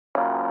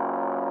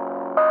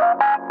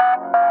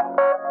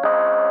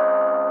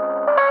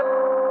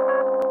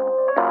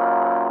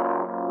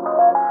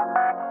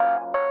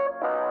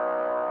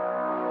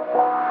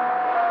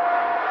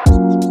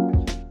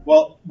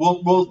Well,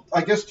 we'll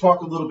I guess talk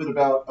a little bit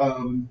about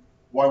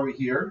why we're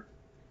here,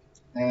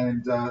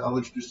 and I'll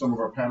introduce some of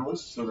our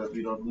panelists so that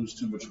we don't lose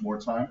too much more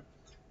time.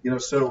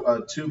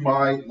 To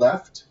my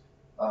left,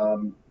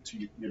 to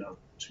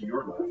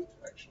your left,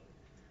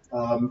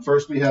 actually.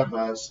 First, we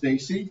have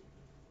Stacey,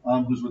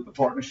 who's with the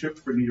Partnership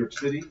for New York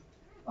City,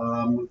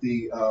 with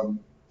the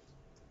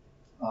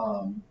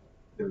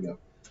there we go,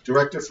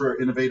 Director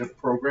for Innovative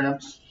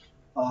Programs.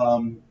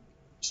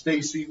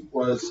 Stacey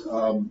was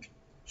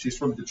she's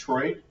from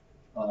Detroit,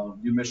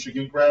 U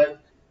Michigan grad.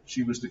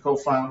 She was the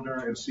co-founder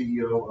and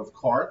CEO of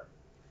CART,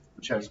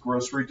 which has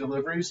grocery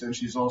deliveries, and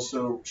she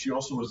also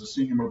was a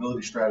senior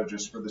mobility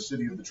strategist for the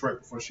city of Detroit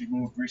before she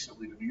moved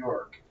recently to New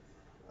York.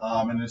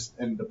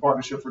 And the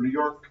Partnership for New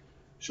York,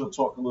 she'll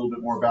talk a little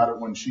bit more about it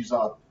when she's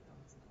up.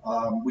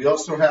 We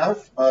also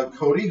have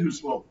Cody,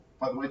 who's, well,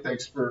 by the way,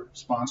 thanks for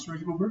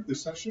sponsoring Uber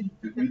this session.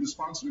 Did you the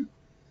sponsor?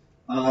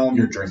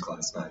 Your drink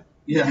last night.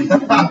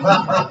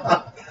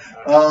 Yeah.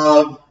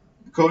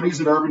 Cody's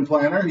an urban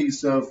planner.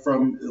 He's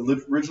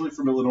originally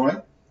from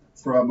Illinois,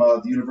 from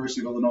the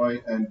University of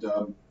Illinois and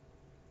in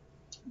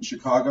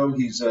Chicago.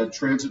 He's a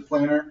transit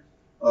planner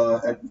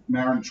at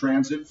Marin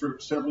Transit for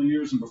several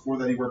years, and before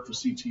that he worked for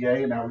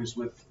CTA, and now he's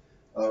with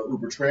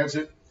Uber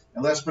Transit.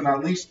 And last but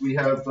not least, we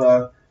have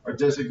our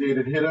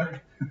designated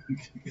hitter,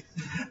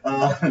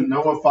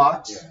 Noah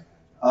Fox,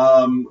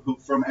 who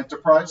from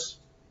Enterprise.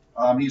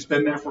 He's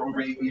been there for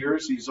over 8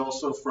 years. He's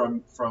also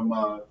from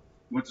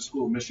went to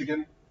school in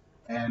Michigan.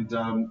 And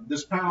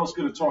this panel is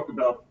going to talk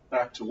about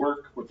back to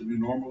work, what the new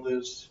normal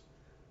is.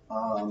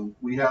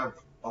 We have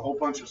a whole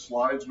bunch of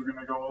slides we're going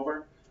to go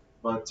over,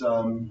 but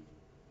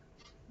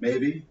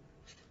maybe.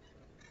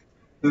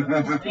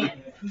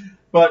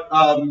 But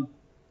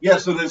yeah,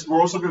 so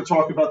we're also going to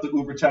talk about the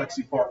Uber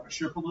Taxi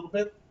Partnership a little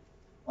bit.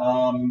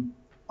 I'm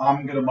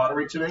going to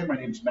moderate today. My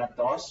name is Matt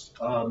Daus.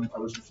 I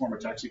was the former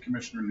taxi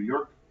commissioner in New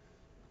York.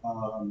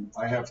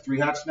 I have 3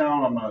 hats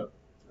now. I'm a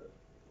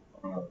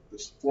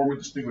former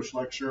distinguished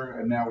lecturer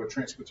and now a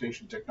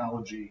transportation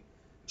technology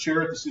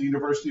chair at the City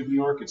University of New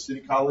York at City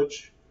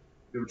College.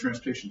 We have a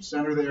transportation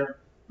center there.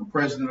 I'm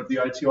president of the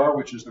ITR,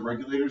 which is the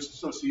Regulators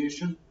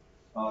Association.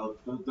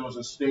 Those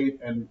are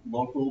state and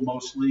local,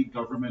 mostly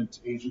government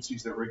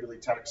agencies that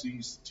regulate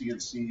taxis,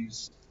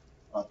 TNCs,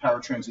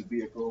 paratransit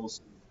vehicles,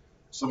 and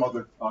some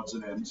other odds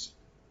and ends.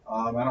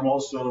 And I'm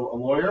also a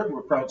lawyer. We're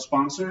a proud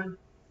sponsor,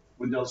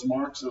 Windels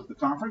Marx, of the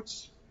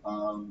conference.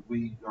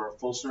 We are a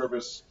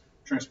full-service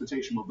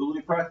transportation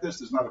mobility practice.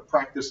 There's not a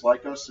practice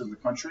like us in the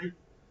country.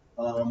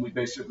 We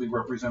basically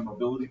represent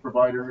mobility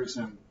providers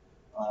and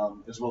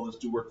as well as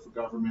do work for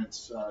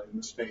governments in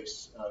the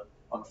space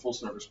on a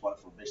full-service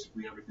platform.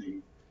 Basically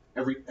everything,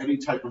 any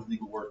type of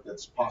legal work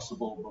that's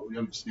possible, but we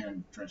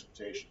understand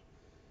transportation.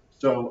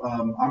 So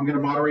I'm going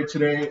to moderate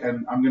today,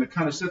 and I'm going to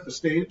kind of set the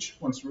stage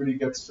once Rudy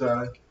gets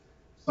some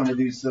of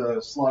these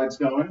slides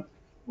going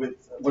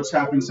with what's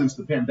happened since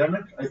the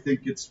pandemic. I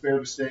think it's fair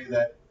to say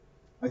that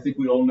I think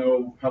we all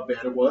know how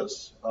bad it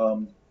was.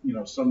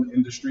 Some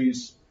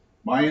industries,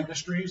 my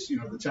industries,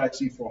 the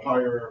taxi for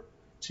hire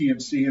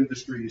TNC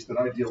industries that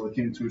I deal with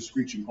came to a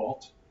screeching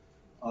halt.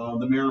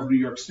 The mayor of New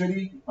York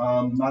City,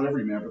 not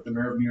every mayor, but the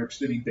mayor of New York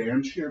City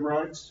banned shared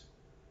rides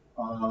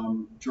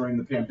during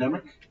the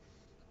pandemic.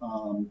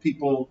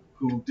 People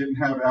who didn't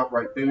have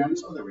outright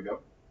bans, oh, there we go.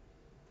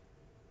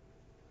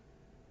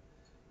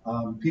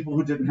 People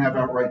who didn't have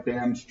outright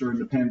bans during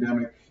the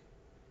pandemic,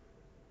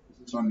 is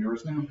this on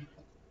yours now?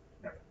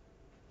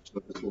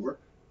 So this will work.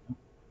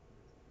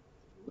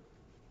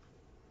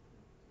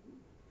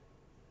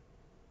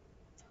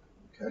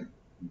 Okay,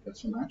 get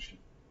some action.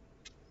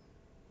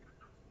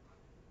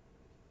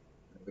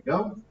 There we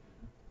go.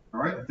 All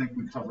right, I think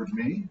we covered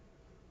me.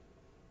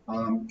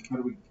 How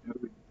do we?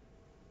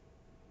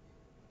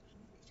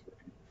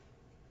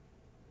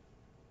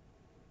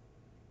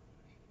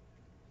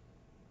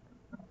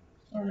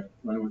 All right,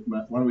 why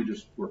don't we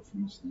just work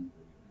from this thing?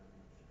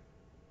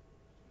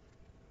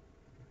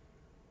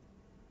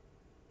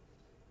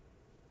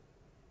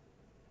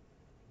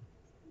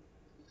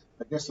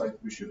 I guess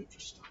we should have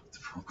just stopped the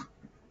program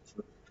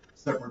for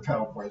separate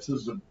PowerPoints.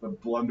 This is a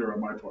blunder on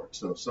my part,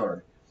 so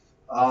sorry.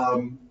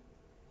 Okay.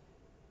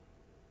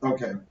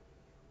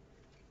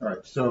 All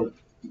right, so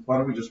why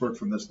don't we just work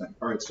from this thing?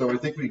 All right, so I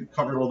think we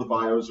covered all the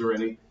bios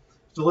already.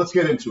 So let's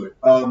get into it.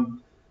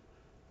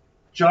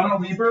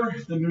 John Lieber,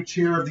 the new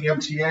chair of the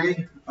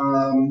MTA,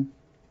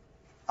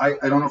 I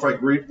don't know if I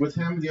agreed with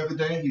him the other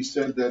day. He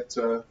said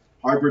that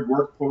hybrid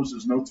work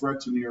poses no threat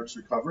to New York's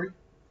recovery.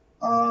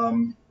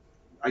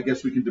 I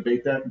guess we can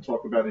debate that and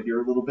talk about it here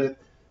a little bit.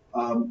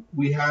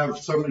 We have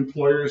some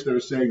employers that are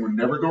saying we're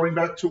never going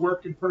back to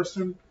work in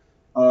person.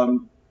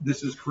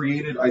 This has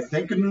created, I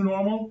think, a new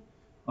normal.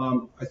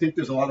 I think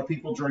there's a lot of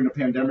people during the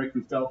pandemic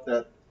who felt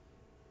that,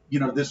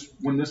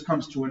 when this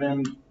comes to an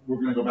end, we're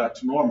going to go back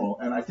to normal.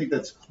 And I think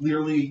that's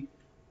clearly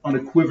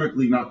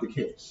unequivocally not the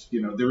case.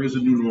 There is a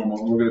new normal,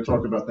 and we're going to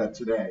talk about that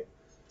today.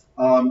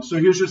 So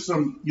here's just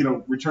some,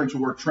 return to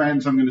work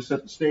trends. I'm going to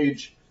set the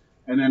stage,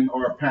 and then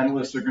our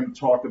panelists are going to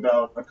talk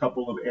about a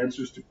couple of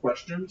answers to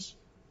questions.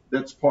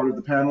 That's part of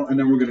the panel, and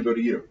then we're going to go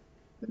to you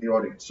in the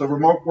audience. So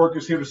remote work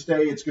is here to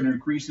stay. It's going to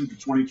increase into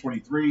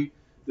 2023.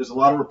 There's a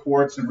lot of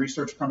reports and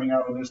research coming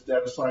out on this.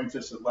 Data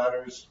scientists at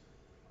Ladders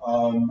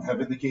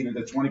have indicated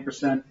that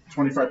 20%,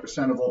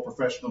 25% of all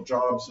professional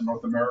jobs in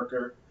North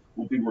America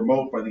will be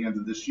remote by the end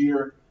of this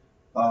year,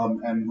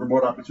 and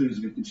remote opportunities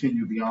are going to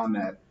continue beyond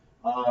that.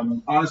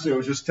 Honestly, I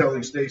was just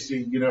telling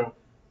Stacey,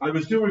 I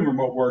was doing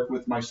remote work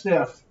with my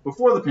staff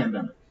before the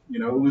pandemic.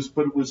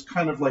 It was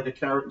kind of like a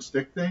carrot and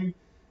stick thing.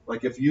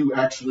 Like if you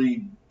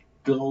actually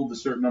billed a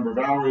certain number of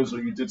hours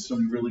or you did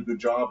some really good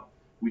job,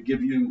 we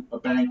give you a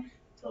bank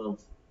of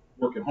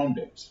work at home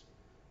days.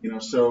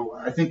 So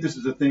I think this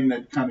is a thing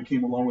that kind of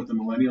came along with the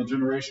millennial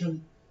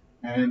generation,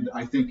 and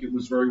I think it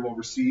was very well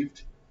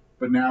received.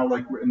 But now,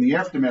 like we're in the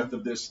aftermath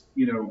of this,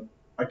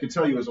 I can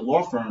tell you as a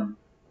law firm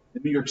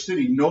in New York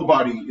City,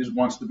 nobody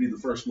wants to be the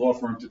first law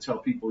firm to tell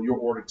people you're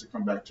ordered to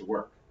come back to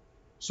work.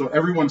 So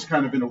everyone's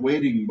kind of in a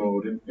waiting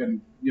mode,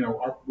 and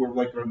we're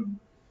like,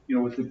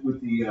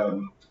 with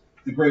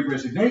the Great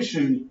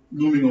Resignation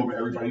looming over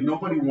everybody.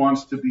 Nobody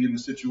wants to be in the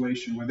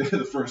situation where they're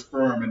the first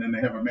firm and then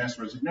they have a mass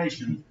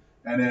resignation,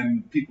 and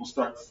then people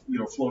start,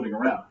 floating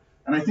around.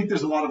 And I think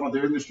there's a lot of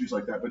other industries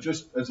like that. But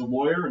just as a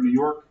lawyer in New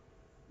York,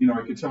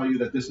 I can tell you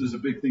that this is a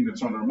big thing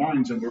that's on our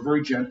minds, and we're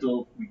very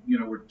gentle.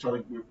 We're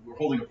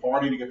holding a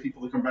party to get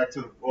people to come back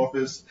to the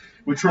office.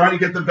 We're trying to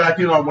get them back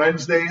in on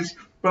Wednesdays.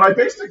 But I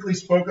basically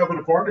spoke up in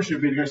a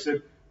partnership meeting. I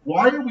said,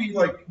 why are we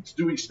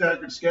doing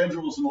staggered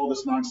schedules and all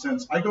this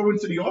nonsense? I go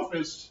into the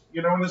office,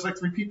 and there's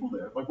 3 people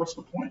there. What's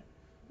the point?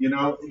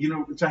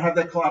 To have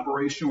that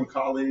collaboration with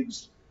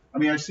colleagues. I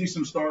mean, I see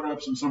some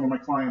startups and some of my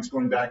clients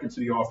going back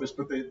into the office,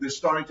 but they're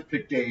starting to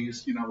pick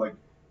days,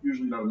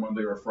 usually not a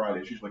Monday or a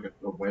Friday. It's usually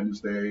a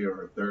Wednesday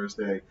or a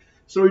Thursday.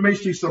 So we may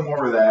see some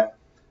more of that.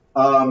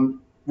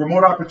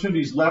 Remote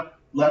opportunities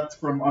leapt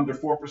from under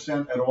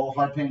 4% at all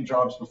high-paying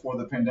jobs before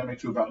the pandemic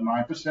to about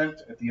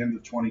 9% at the end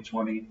of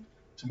 2020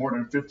 to more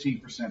than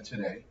 15%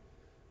 today.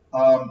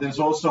 There's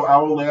also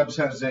Owl Labs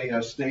has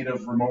a state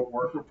of remote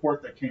work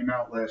report that came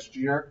out last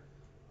year.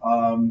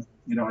 And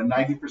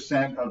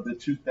 90% of the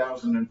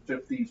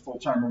 2,050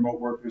 full-time remote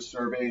workers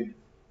surveyed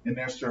in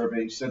their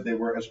survey said they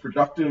were as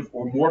productive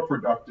or more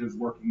productive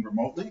working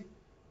remotely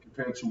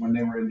compared to when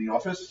they were in the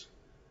office.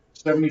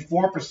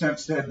 74%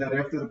 said that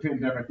after the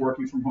pandemic,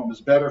 working from home is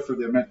better for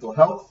their mental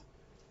health,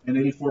 and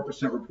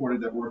 84%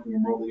 reported that working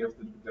remotely after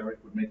the pandemic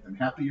would make them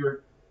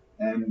happier,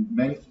 and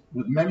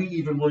many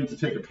even willing to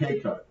take a pay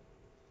cut.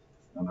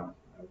 No,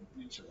 I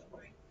wouldn't answer that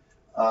way.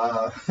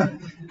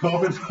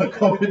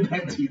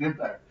 COVID-19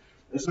 impact.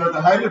 So at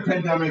the height of the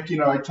pandemic,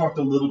 I talked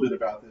a little bit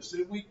about this.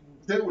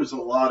 There was a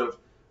lot of,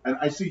 and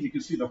you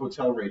can see the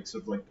hotel rates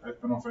of I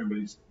don't know if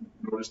anybody's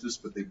noticed this,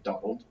 but they've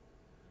doubled.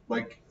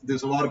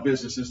 There's a lot of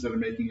businesses that are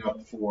making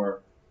up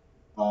for,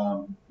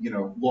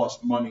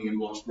 lost money and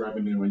lost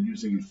revenue and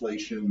using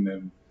inflation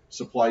and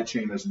supply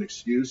chain as an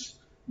excuse.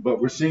 But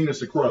we're seeing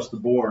this across the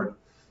board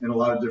in a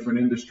lot of different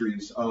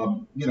industries.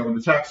 In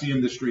the taxi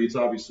industry, it's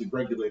obviously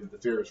regulated. The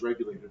fare is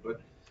regulated,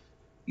 but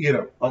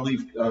I'll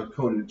leave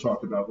Cody to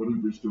talk about what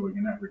Uber's doing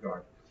in that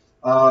regard.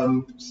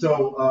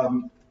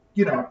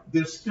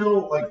 There's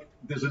still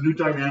there's a new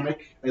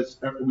dynamic, as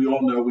we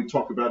all know. We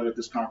talk about it at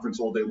this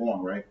conference all day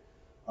long, right?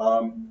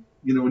 In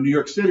New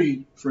York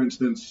City, for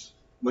instance,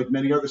 like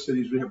many other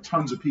cities, we have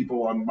tons of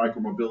people on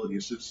micromobility.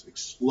 It's just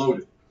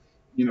exploded.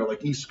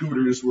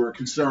 E-scooters were a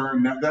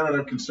concern. They're not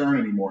a concern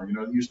anymore.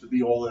 It used to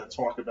be all that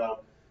talk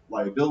about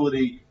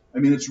liability. I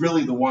mean, it's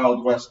really the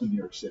Wild West in New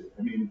York City.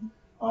 I mean,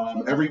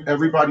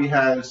 everybody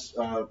has,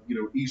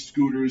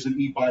 e-scooters and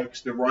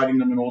e-bikes. They're riding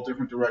them in all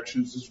different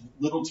directions. There's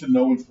little to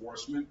no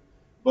enforcement,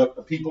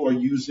 but people are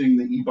using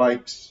the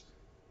e-bikes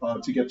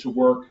to get to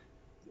work.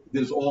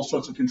 There's all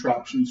sorts of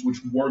contraptions which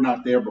were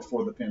not there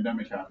before the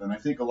pandemic happened. I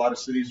think a lot of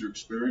cities are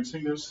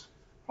experiencing this.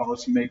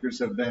 Policymakers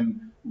have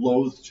been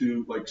loath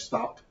to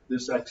stop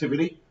this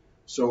activity.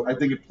 So I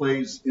think it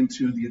plays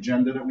into the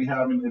agenda that we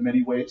have in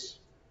many ways,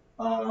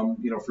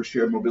 for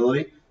shared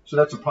mobility. So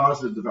that's a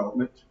positive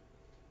development.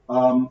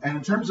 And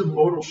in terms of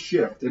modal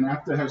shift, and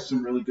APTA has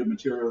some really good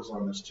materials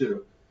on this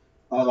too.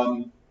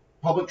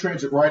 Public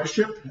transit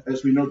ridership,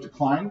 as we know,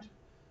 declined.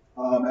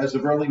 As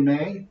of early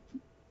May,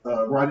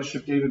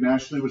 ridership data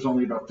nationally was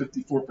only about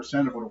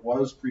 54% of what it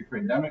was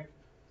pre-pandemic.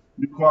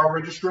 New car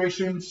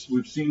registrations,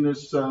 we've seen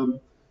this,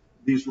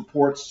 these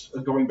reports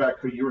going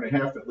back a year and a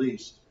half at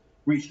least,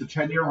 reached a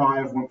 10-year high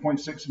of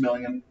 1.6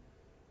 million.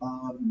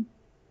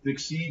 It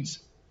exceeds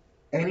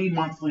any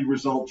monthly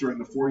result during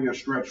the 4-year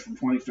stretch from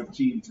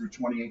 2015 through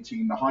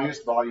 2018, the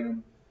highest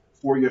volume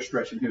 4-year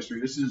stretch in history.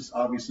 This is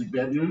obviously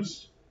bad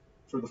news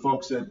for the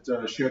folks at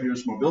Shared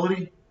Use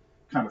Mobility.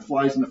 Kind of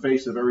flies in the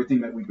face of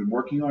everything that we've been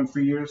working on for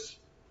years.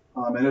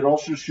 And it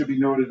also should be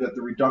noted that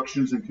the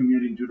reductions in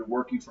commuting due to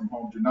working from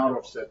home do not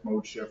offset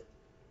mode shift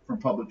from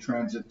public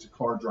transit to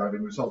car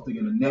driving, resulting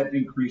in a net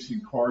increase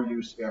in car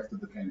use after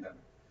the pandemic.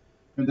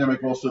 The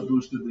pandemic also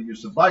boosted the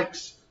use of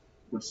bikes,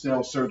 with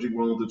sales surging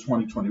well into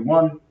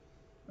 2021.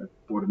 I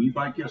bought an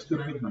e-bike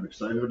yesterday, and I'm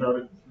excited about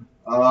it.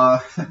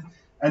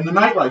 And the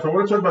nightlife, I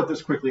want to talk about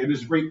this quickly, and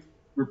there's a great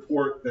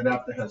report that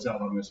APTA has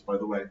out on this, by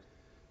the way.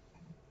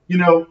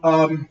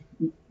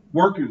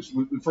 Workers,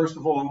 first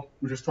of all,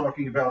 we're just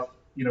talking about,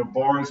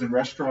 bars and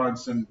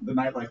restaurants and the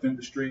nightlife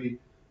industry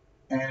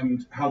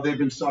and how they've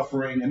been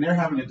suffering, and they're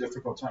having a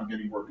difficult time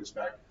getting workers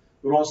back.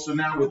 But also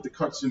now with the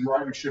cuts in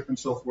ridership and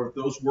so forth,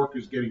 those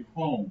workers getting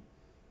home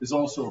is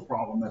also a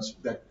problem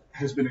that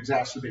has been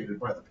exacerbated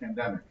by the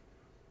pandemic.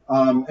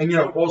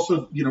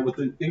 Also, with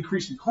the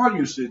increase in car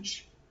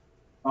usage,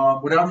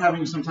 without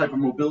having some type of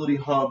mobility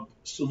hub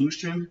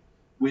solution,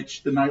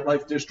 which the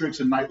nightlife districts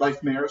and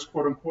nightlife mayors,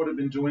 quote unquote, have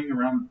been doing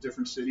around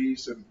different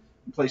cities and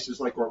places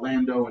like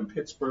Orlando and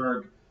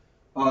Pittsburgh.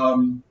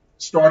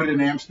 Started in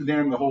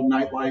Amsterdam, the whole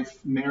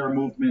nightlife mayor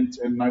movement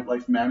and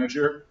nightlife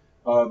manager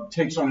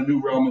takes on a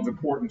new realm of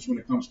importance when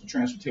it comes to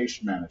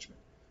transportation management.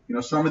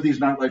 Some of these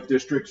nightlife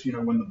districts,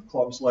 when the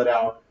clubs let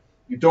out,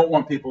 you don't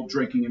want people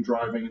drinking and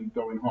driving and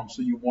going home,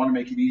 so you want to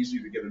make it easy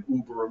to get an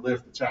Uber or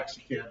Lyft, a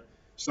taxi cab.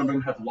 Some of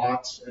them have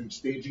lots and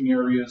staging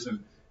areas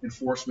and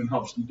enforcement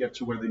helps them get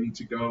to where they need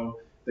to go.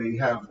 They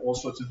have all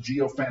sorts of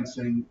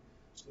geofencing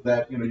so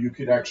that you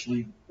could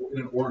actually, in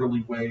an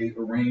orderly way,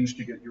 arrange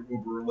to get your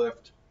Uber or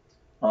Lyft.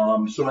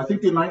 So I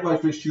think the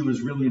nightlife issue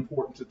is really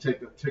important to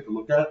take a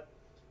look at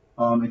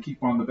and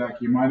keep on the back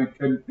of your mind.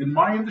 And in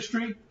my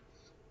industry,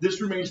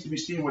 this remains to be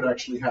seen what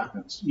actually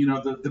happens.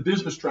 The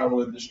business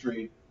travel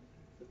industry,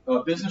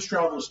 business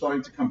travel is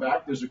starting to come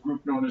back. There's a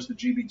group known as the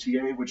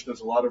GBTA, which does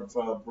a lot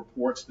of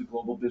reports, the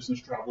Global Business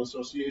Travel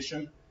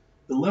Association.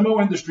 The limo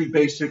industry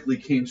basically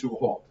came to a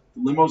halt.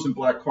 The limos and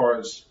black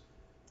cars,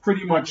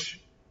 pretty much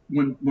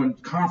when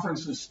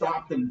conferences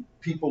stopped and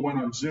people went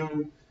on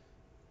Zoom,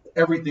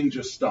 everything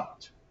just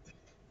stopped.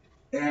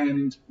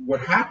 And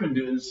what happened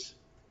is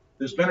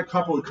there's been a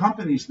couple of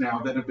companies now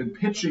that have been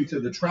pitching to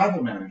the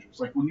travel managers.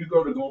 Like when you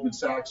go to Goldman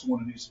Sachs,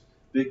 one of these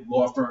big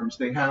law firms,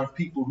 they have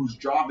people whose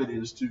job it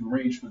is to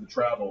arrange for the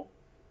travel,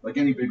 like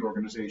any big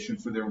organization,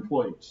 for their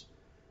employees.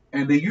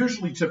 And they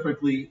usually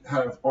typically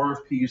have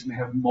RFPs and they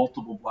have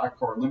multiple black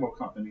car limo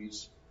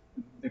companies.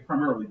 They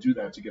primarily do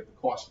that to get the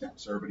cost down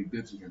so everybody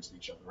bids against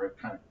each other, right?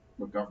 Kind of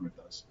what government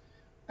does.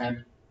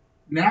 And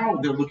now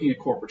they're looking at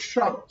corporate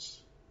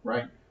shuttles,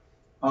 right?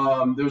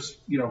 There's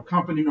a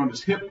company known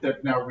as HIP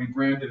that now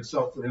rebranded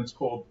itself and it's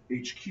called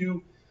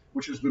HQ,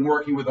 which has been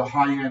working with a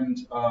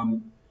high-end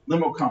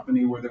limo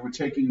company where they were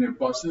taking their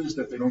buses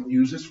that they don't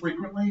use as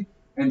frequently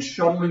and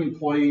shuttling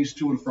employees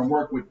to and from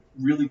work with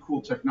really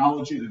cool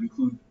technology that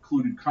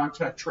included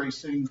contact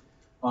tracing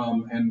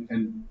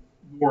and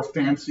more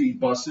fancy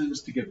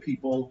buses to get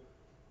people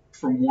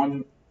from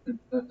one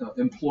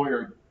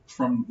employer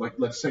from, like,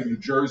 let's say New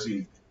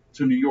Jersey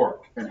to New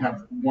York and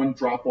have one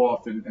drop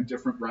off and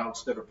different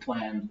routes that are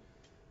planned.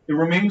 It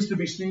remains to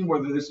be seen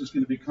whether this is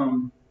going to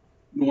become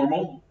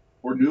normal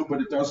or new,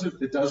 but it does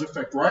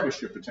affect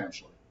ridership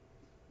potentially.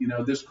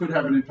 This could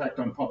have an impact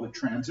on public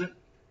transit.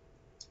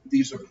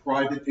 These are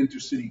private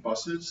intercity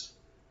buses.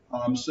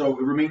 So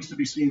it remains to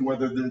be seen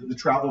whether the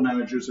travel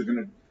managers are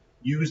going to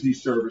use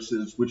these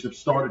services, which have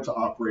started to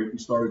operate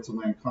and started to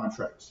land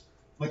contracts.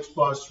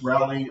 Flixbus,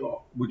 Rally,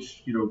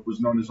 which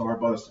was known as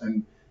Arbus,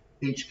 and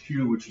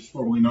HQ, which is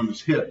formerly known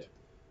as HIP,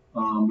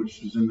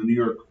 which is in the New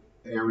York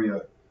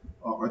area,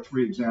 are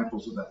three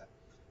examples of that.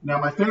 Now,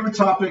 my favorite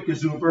topic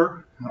is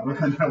Uber. I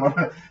want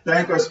to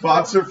thank our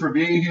sponsor for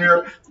being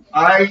here.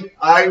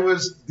 I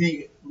was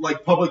the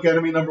public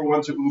enemy number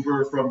one to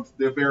Uber from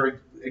their very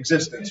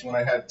existence when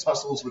I had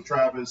tussles with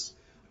Travis.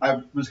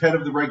 I was head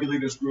of the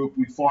regulators group.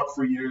 We fought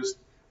for years.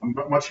 I'm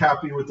much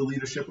happier with the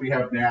leadership we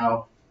have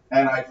now.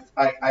 And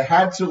I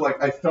had to,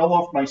 I fell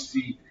off my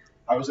seat.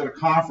 I was at a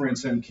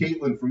conference and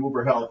Caitlin from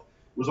Uber Health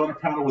was on a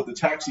panel with the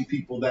taxi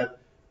people that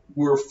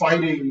were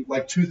fighting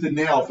like tooth and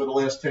nail for the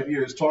last 10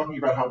 years, talking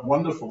about how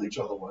wonderful each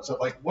other was. I'm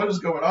like, what is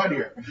going on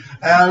here? And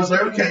I was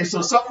like, okay,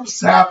 so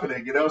something's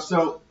happening,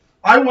 So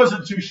I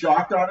wasn't too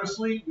shocked,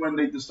 honestly, when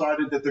they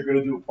decided that they're going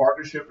to do a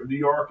partnership in New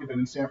York and then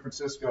in San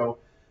Francisco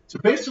to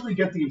basically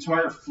get the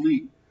entire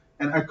fleet.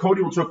 And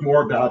Cody will talk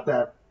more about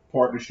that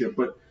partnership,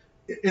 but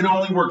it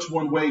only works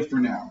one way for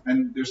now.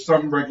 And there's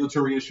some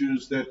regulatory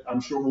issues that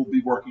I'm sure we'll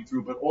be working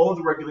through, but all of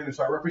the regulators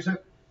I represent,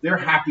 they're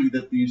happy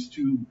that these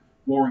two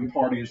warring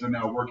parties are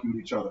now working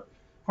with each other.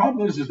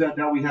 Problem is that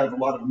now we have a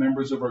lot of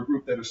members of our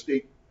group that are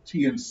state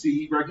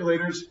TNC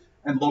regulators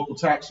and local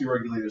taxi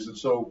regulators. And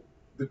so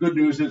the good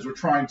news is we're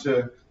trying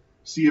to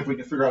see if we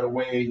can figure out a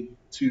way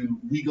to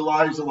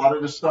legalize a lot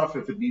of this stuff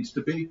if it needs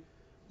to be.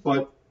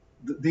 But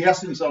the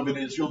essence of it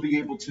is you'll be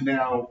able to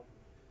now,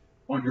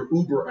 on your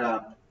Uber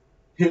app,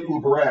 hit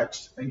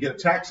UberX and get a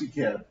taxi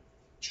cab,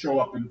 show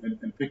up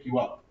and pick you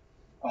up.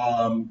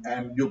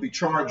 And you'll be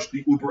charged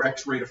the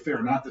UberX rate of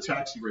fare, not the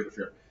taxi rate of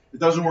fare. It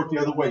doesn't work the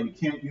other way. You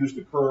can't use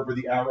the Curb or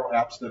the Arrow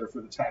apps that are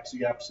for the taxi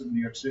apps in New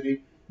York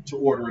City to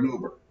order an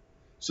Uber.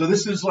 So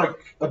this is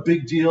like a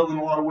big deal in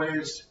a lot of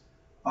ways,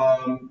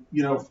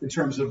 in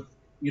terms of,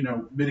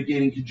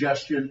 mitigating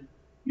congestion.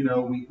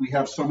 We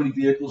have so many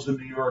vehicles in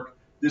New York.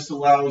 This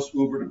allows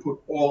Uber to put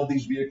all of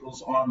these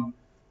vehicles on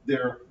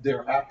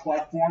their app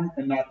platform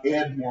and not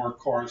add more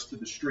cars to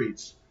the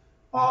streets.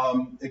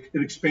 It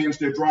expands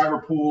their driver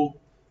pool,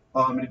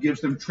 and it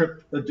gives them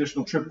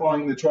additional trip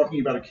volume. They're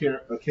talking about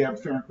a cab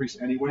fare increase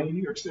anyway in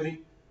New York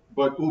City,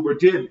 but Uber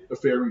did a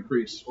fare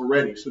increase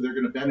already, so they're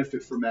going to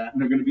benefit from that,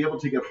 and they're going to be able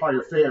to get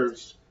higher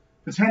fares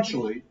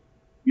potentially,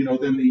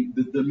 than the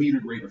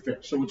metered rate of fare.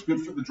 So it's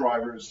good for the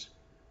drivers.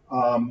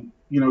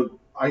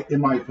 In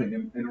my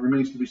opinion, and it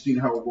remains to be seen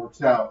how it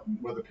works out, and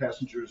whether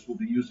passengers will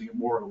be using it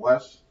more or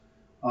less.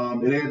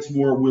 It adds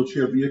more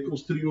wheelchair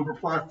vehicles to the Uber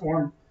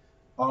platform.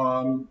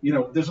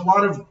 There's a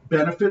lot of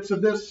benefits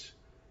of this,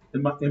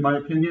 in my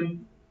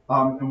opinion,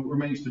 and it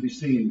remains to be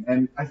seen.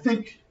 And I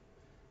think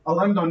I'll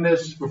end on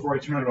this before I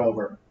turn it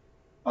over.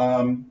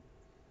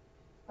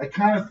 I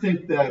kind of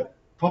think that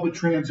public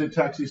transit,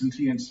 taxis, and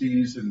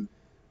TNCs, and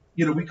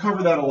we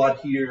cover that a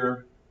lot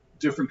here,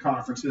 different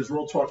conferences. We're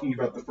all talking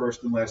about the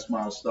first and last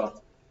mile stuff.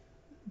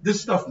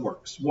 This stuff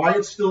works. Why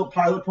it's still a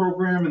pilot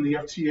program and the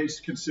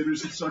FTA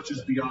considers it such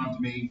is beyond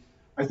me.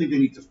 I think they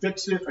need to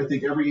fix it. I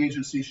think every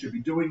agency should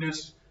be doing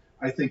this.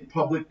 I think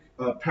public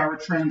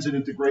paratransit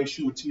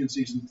integration with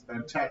TNCs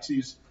and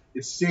taxis,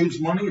 it saves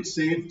money. It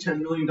saved $10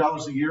 million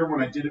a year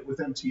when I did it with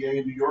MTA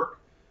in New York.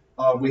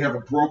 We have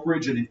a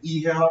brokerage and an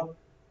e-hail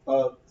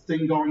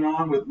thing going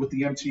on with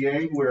the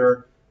MTA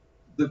where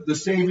the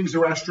savings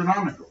are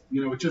astronomical.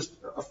 It's just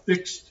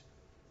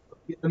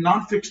a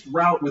non-fixed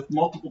route with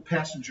multiple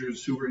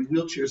passengers who are in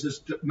wheelchairs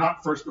is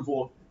not, first of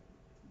all,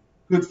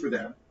 good for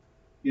them.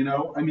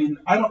 I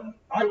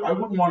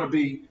wouldn't want to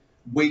be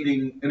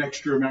waiting an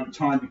extra amount of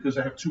time because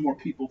I have two more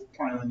people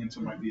piling into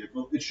my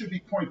vehicle. It should be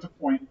point to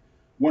point,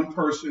 one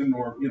person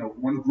or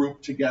one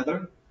group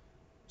together,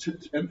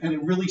 and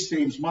it really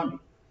saves money.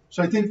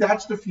 So I think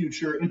that's the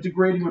future,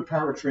 integrating with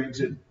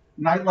paratransit,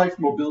 nightlife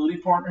mobility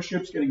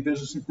partnerships, getting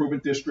business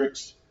improvement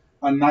districts,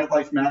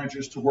 nightlife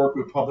managers to work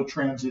with public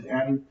transit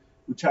and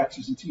with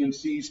taxis and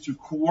TNCs to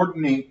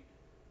coordinate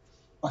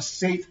a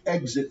safe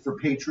exit for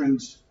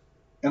patrons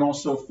and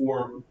also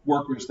for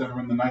workers that are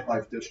in the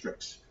nightlife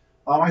districts.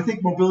 I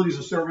think mobility as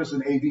a service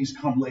and AVs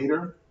come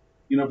later,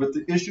 but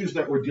the issues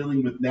that we're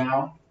dealing with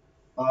now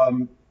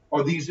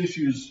are these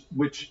issues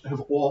which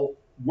have all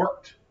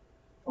worked.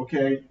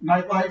 Okay,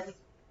 nightlife,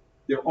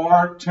 there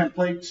are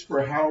templates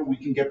for how we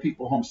can get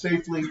people home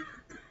safely.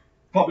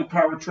 Public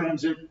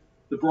paratransit,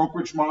 the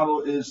brokerage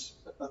model is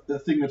the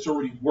thing that's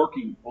already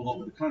working all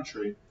over the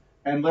country.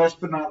 And last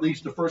but not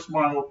least, the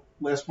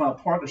last mile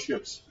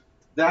partnerships,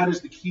 that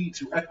is the key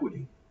to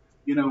equity.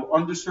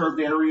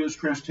 Underserved areas,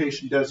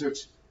 transportation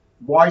deserts,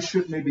 why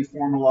shouldn't they be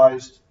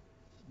formalized?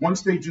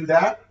 Once they do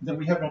that, then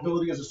we have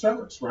mobility as a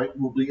service, right?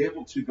 We'll be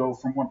able to go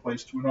from one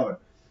place to another.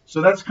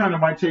 So that's kind of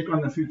my take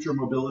on the future of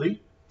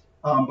mobility.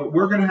 But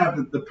we're going to have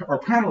our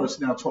panelists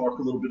now talk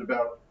a little bit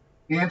about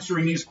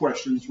answering these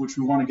questions, which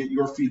we want to get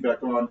your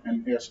feedback on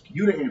and ask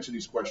you to answer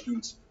these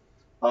questions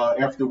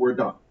after we're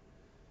done.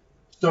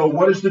 So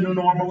what is the new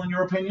normal in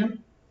your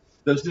opinion?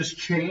 Does this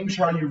change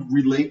how you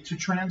relate to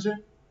transit?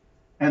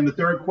 And the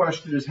third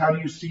question is, how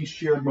do you see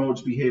shared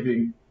modes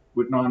behaving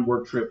with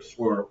non-work trips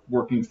or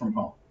working from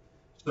home?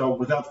 So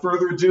without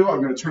further ado,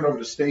 I'm going to turn over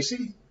to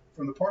Stacey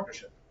from the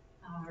partnership.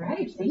 All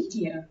right, thank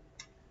you.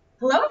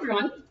 Hello,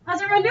 everyone.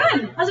 How's everyone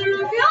doing? How's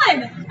everyone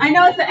feeling? I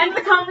know it's the end of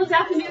the conference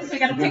afternoon, so we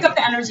got to pick up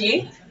the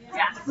energy.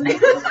 Yes.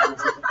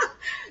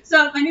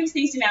 So my name is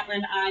Stacey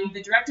Matlen. I'm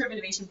the Director of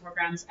Innovation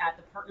Programs at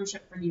the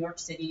Partnership for New York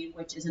City,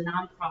 which is a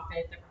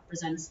nonprofit that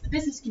represents the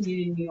business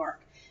community in New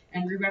York.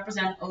 And we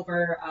represent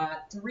over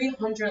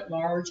 300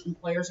 large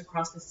employers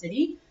across the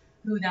city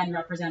who then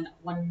represent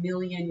 1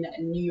 million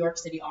New York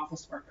City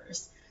office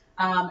workers.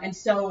 And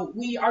so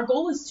our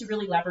goal is to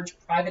really leverage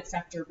private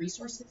sector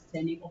resources to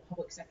enable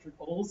public sector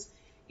goals.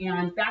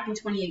 And back in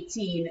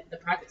 2018, the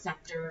private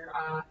sector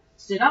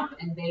stood up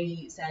and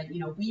they said,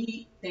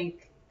 we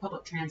think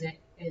public transit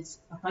is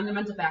a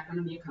fundamental backbone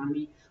of the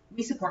economy.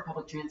 We support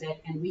public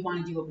transit and we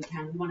want to do what we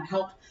can. We want to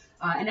help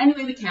in any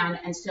way we can.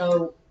 And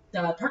so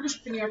the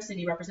Partnership for New York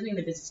City, representing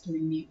the business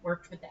community,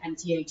 worked with the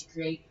MTA to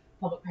create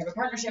a public-private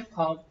partnership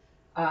called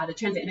the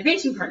Transit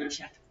Innovation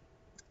Partnership.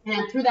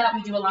 And through that,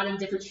 we do a lot of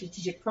different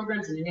strategic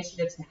programs and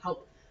initiatives to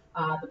help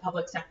the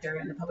public sector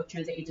and the public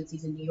transit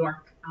agencies in New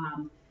York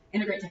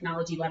integrate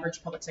technology,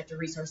 leverage public sector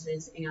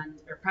resources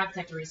or private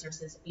sector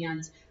resources.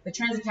 And the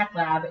Transit Tech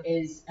Lab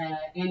is an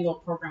annual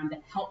program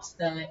that helps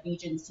the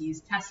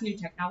agencies test new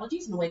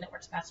technologies in a way that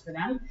works best for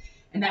them.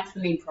 And that's the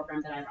main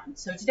program that I run.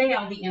 So today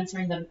I'll be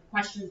answering the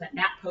questions that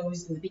Matt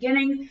posed in the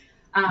beginning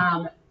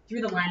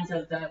through the lens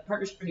of the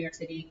Partnership for New York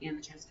City and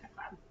the Transit Tech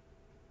Lab.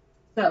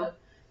 So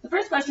the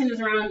first question is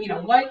around,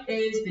 what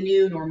is the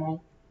new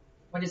normal?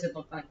 What does it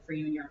look like for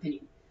you in your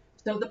opinion?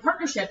 So the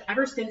partnership,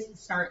 ever since the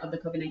start of the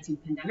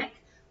COVID-19 pandemic,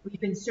 we've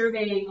been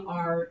surveying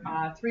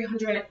our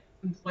 300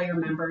 employer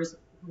members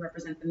who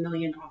represent the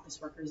million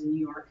office workers in New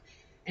York.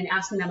 and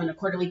asking them on a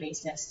quarterly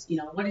basis,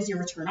 what is your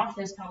return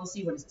office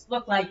policy? What does this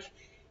look like?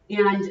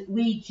 And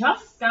we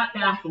just got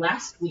back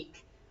last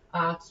week,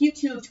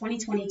 Q2 of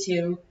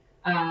 2022,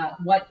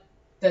 what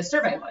the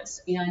survey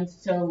was. And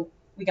so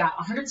we got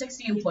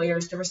 160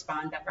 employers to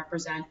respond that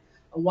represent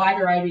a wide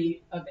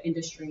variety of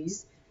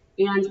industries.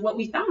 And what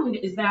we found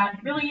is that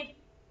really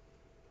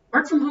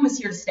work from home is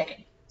here to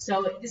stay.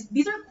 So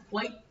these are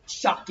quite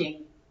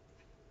shocking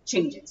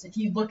changes if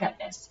you look at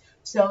this.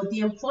 So the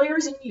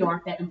employers in New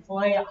York that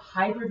employ a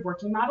hybrid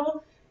working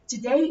model,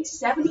 today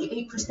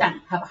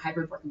 78% have a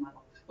hybrid working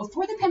model.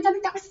 Before the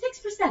pandemic, that was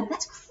 6%.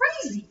 That's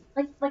crazy.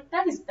 Like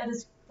that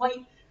is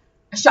quite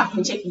a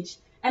shocking change.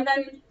 And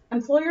then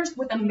employers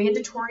with a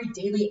mandatory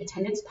daily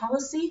attendance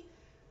policy,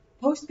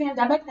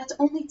 post-pandemic, that's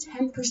only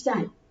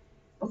 10%.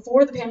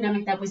 Before the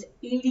pandemic, that was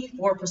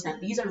 84%.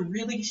 These are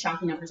really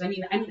shocking numbers. I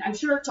mean, I'm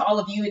sure to all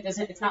of you,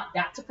 it's not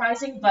that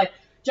surprising, but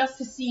just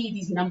to see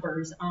these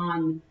numbers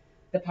on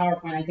the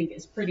PowerPoint, I think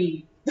is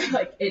pretty,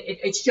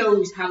 it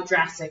shows how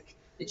drastic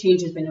the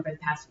change has been over the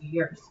past few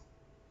years.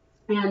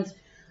 And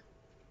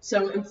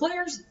so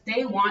employers,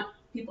 they want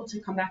people to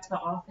come back to the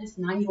office.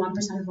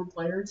 91% of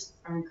employers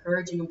are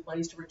encouraging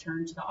employees to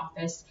return to the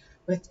office,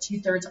 with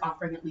 2/3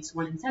 offering at least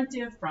one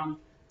incentive, from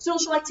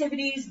social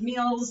activities,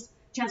 meals,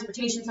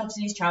 transportation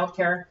subsidies,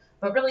 childcare.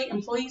 But really,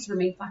 employees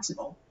remain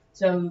flexible.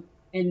 So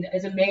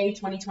as of May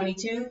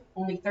 2022,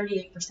 only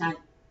 38%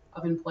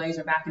 of employees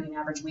are back in an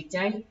average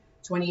weekday.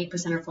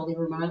 28% are fully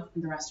remote,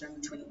 and the rest are in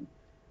between.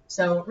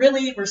 So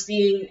really, we're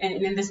seeing,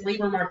 and in this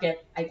labor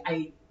market,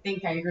 I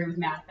think I agree with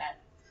Matt that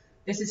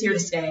this is here to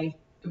stay.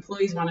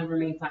 Employees want to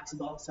remain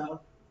flexible, so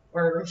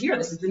we're here.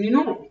 This is the new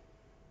normal.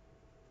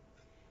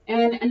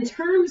 And in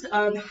terms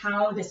of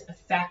how this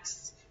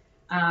affects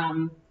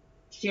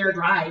shared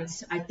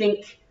rides, I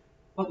think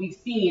what we've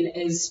seen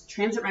is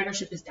transit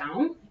ridership is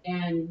down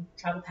and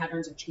travel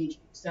patterns are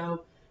changing.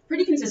 So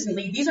pretty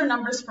consistently, these are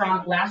numbers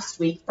from last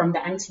week from the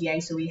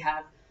MTA. So we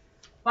have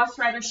bus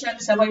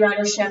ridership, subway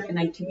ridership, and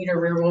then commuter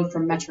railroad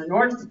from Metro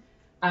North.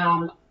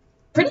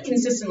 Pretty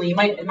consistently,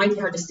 it might be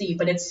hard to see,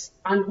 but it's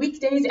on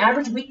weekdays,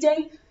 average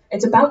weekday,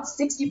 it's about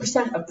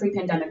 60% of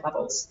pre-pandemic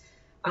levels.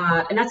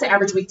 And that's the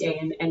average weekday.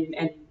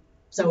 And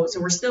so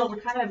we're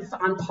kind of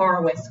on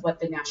par with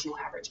what the national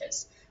average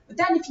is. But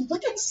then if you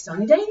look at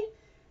Sunday,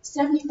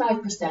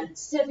 75%,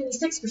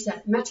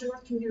 76%, Metro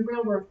North commuter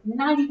railroad,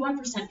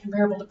 91%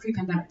 comparable to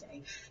pre-pandemic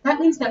day. That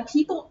means that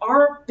people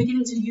are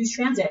beginning to use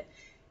transit.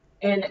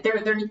 And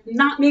they're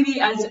not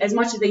maybe as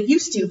much as they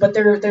used to, but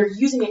they're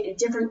using it in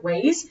different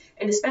ways,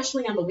 and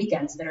especially on the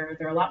weekends, they're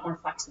a lot more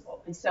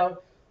flexible. And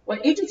so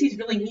what agencies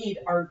really need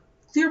are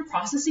clear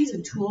processes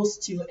and tools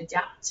to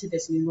adapt to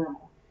this new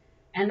normal.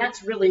 And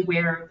that's really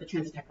where the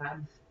Transit Tech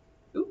Lab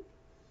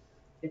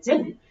fits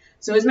in.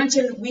 So as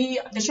mentioned,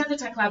 the Transit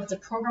Tech Lab is a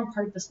program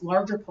part of this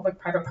larger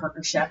public-private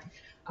partnership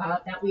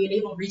that we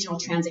enable regional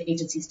transit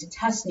agencies to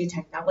test new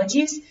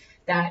technologies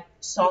that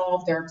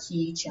solve their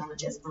key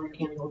challenges on an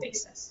annual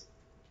basis.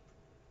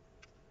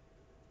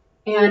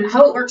 And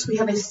how it works, we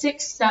have a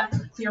 6-step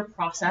clear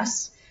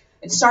process.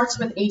 It starts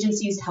with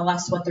agencies tell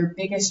us what their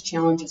biggest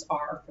challenges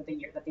are for the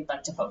year that they'd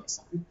like to focus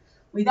on.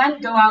 We then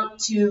go out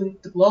to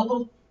the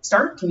global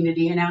startup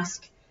community and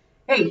ask,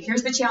 hey,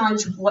 here's the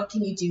challenge, what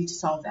can you do to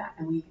solve that?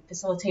 And we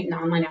facilitate an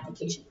online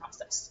application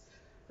process.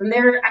 From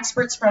there,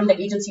 experts from the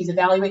agencies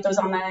evaluate those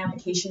online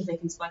applications. They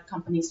can select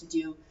companies to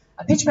do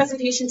a pitch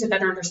presentation to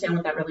better understand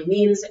what that really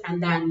means,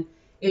 and then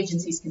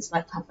agencies can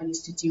select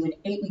companies to do an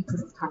 8-week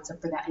proof of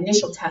concept for that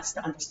initial test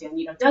to understand,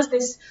 does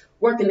this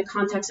work in the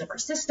context of our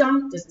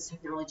system? Does this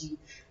technology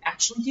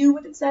actually do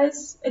what it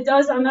says it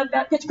does on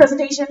that pitch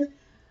presentation?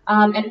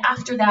 And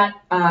after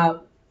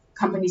that,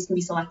 companies can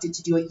be selected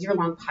to do a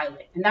year-long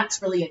pilot. And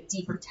that's really a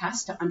deeper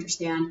test to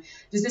understand,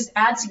 does this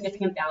add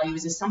significant value?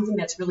 Is this something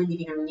that's really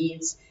meeting our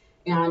needs?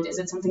 And is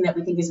it something that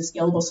we think is a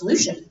scalable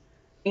solution?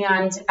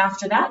 And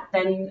after that,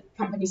 then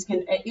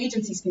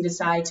agencies can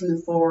decide to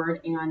move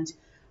forward and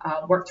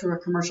work through a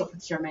commercial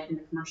procurement and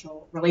a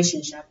commercial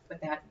relationship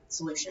with that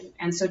solution.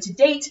 And so to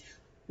date,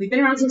 we've been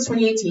around since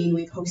 2018.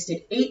 We've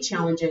hosted 8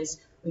 challenges.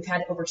 We've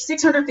had over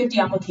 650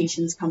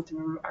 applications come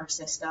through our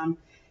system.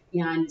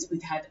 And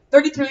we've had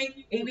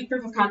 33 8-week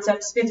proof of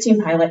concepts,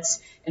 15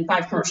 pilots, and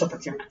 5 commercial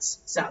procurements.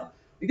 So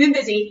we've been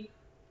busy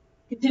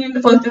continuing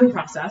to flow through the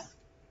process.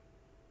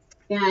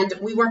 And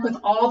we work with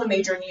all the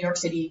major New York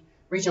City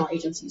regional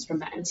agencies, from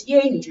the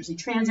MTA, New Jersey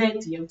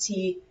Transit, DOT,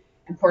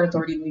 and Port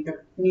Authority of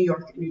New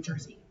York and New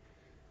Jersey.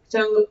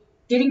 So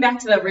getting back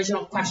to the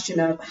original question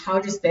of how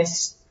does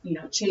this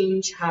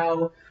change,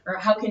 how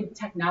can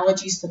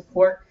technology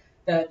support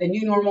the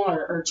new normal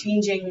or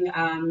changing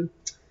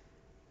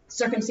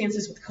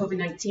circumstances with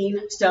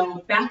COVID-19. So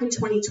back in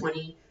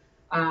 2020,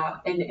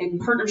 in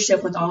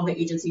partnership with all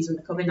the agencies when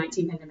the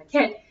COVID-19 pandemic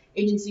hit,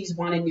 agencies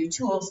wanted new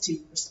tools to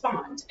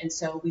respond. And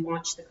so we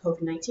launched the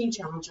COVID-19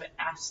 challenge that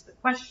asks the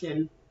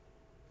question,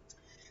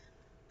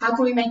 how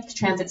can we make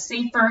transit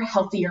safer,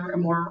 healthier,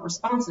 and more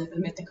responsive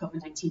amid the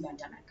COVID-19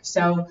 pandemic?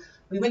 So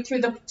we went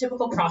through the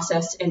typical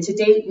process, and to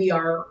date, we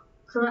are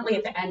currently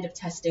at the end of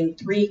testing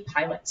 3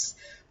 pilots.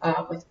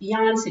 with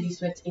Dion,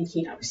 CitySwift, and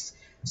Keynote.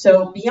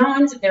 So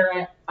Beyond,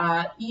 they're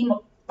an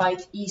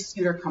e-bike,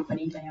 e-scooter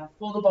company. They have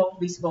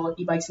foldable, leasable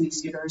e-bikes and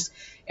e-scooters,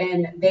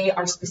 and they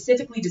are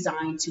specifically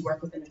designed to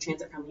work within a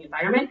transit-friendly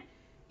environment.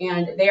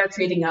 And they are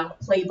creating a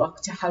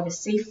playbook to how to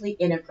safely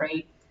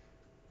integrate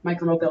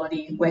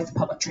micromobility with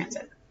public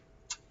transit.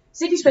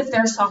 CitySwift,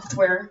 they're a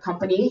software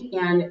company,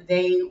 and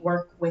they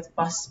work with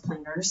bus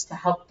planners to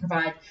help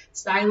provide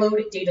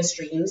siloed data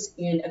streams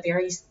in a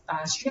very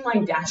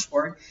streamlined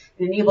dashboard.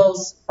 It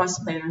enables bus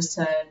planners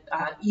to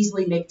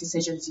easily make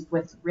decisions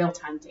with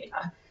real-time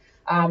data.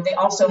 They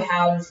also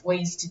have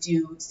ways to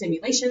do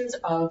simulations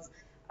of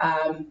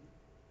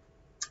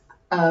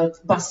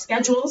bus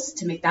schedules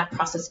to make that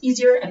process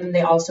easier, and then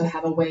they also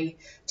have a way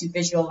to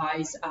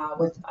visualize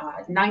with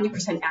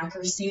 90%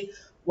 accuracy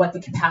what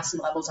the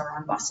capacity levels are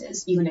on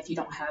buses, even if you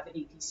don't have an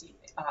APC,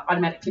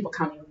 automatic people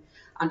counting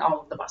on all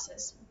of the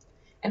buses.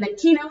 And then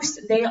Keynote,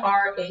 they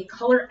are a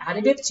color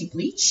additive to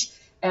bleach,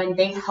 and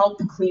they help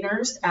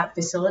cleaners at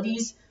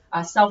facilities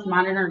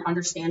self-monitor and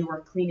understand where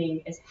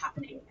cleaning is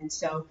happening. And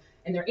so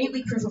in their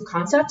 8-week proof of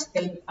concept,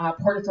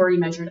 Port Authority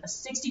measured a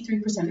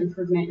 63%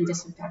 improvement in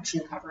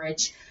disinfection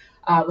coverage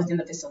within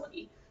the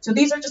facility. So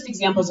these are just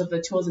examples of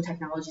the tools and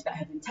technologies that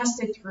have been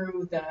tested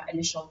through the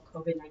initial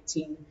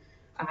COVID-19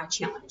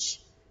 challenge.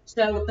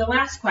 So the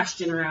last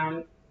question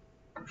around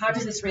how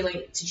does this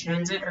relate to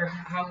transit, or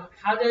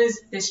how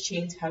does this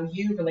change how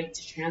you relate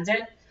to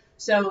transit?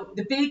 So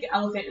the big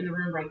elephant in the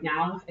room right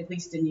now, at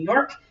least in New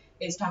York,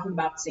 is talking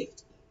about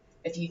safety.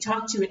 If you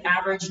talk to an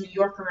average New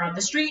Yorker on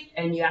the street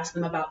and you ask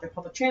them about their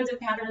public transit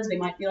patterns, they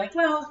might be like,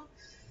 well,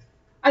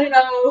 I don't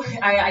know,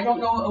 I don't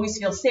know, it always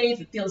feels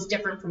safe. It feels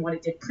different from what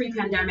it did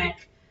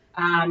pre-pandemic.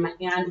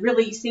 And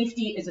really,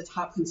 safety is a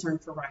top concern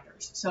for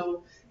riders.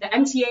 So the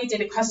MTA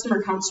did a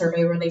customer count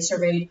survey where they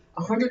surveyed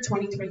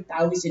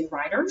 123,000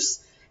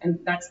 riders, and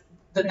that's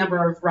the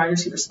number of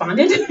riders who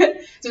responded. So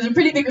it was a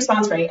pretty big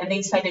response rate, and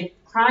they cited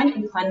crime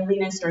and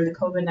cleanliness during the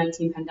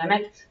COVID-19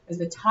 pandemic as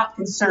the top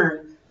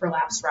concern for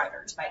lapsed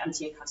riders by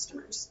MTA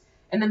customers.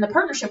 And then the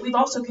partnership, we've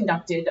also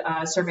conducted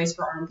surveys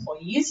for our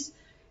employees,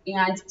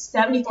 and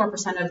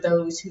 74% of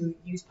those who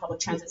use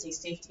public transit say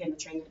safety in the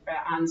train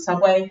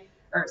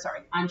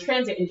on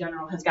transit in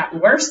general has gotten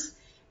worse.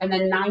 And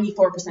then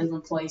 94% of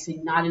employees say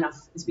not enough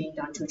is being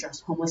done to address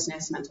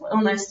homelessness, mental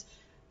illness,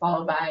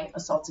 followed by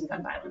assaults and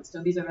gun violence.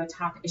 So these are the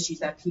top issues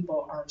that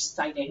people are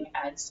citing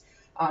as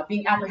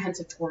being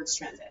apprehensive towards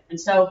transit. And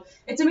so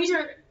it's a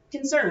major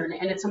concern,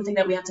 and it's something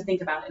that we have to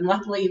think about. And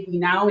luckily, we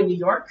now in New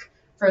York,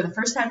 for the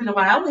first time in a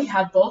while, we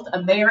have both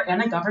a mayor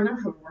and a governor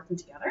who are working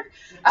together.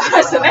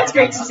 So that's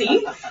great to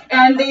see.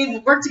 And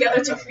they've worked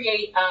together to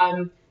create,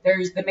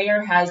 the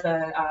mayor has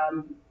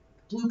the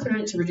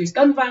blueprint to reduce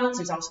gun violence.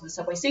 There's also the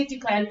subway safety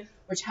plan,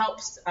 which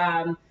helps.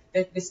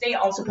 The state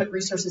also put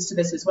resources to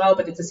this as well,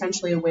 but it's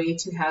essentially a way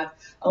to have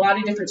a lot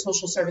of different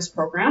social service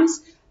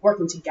programs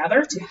working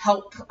together to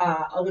help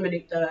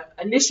eliminate the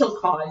initial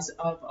cause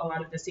of a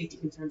lot of the safety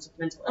concerns of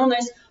mental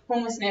illness,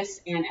 homelessness,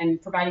 and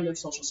providing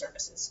those social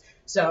services.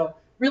 So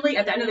really,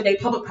 at the end of the day,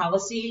 public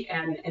policy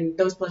and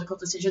those political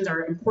decisions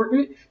are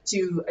important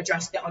to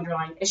address the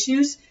underlying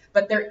issues,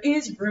 but there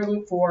is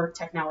room for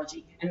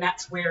technology, and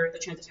that's where the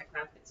Transit Tech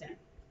Lab fits in.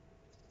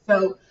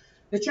 So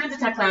the Transit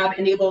Tech Lab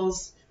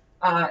enables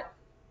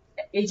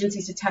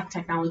agencies to tech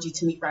technology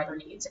to meet rider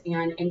needs.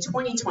 And in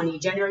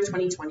January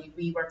 2020,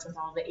 we worked with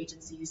all the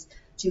agencies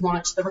to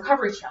launch the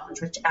Recovery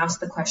Challenge, which asked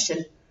the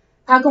question,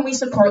 how can we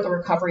support the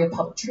recovery of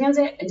public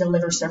transit and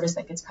deliver service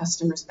that gets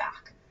customers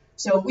back?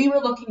 So we were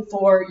looking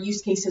for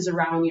use cases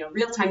around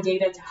real-time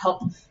data to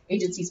help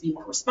agencies be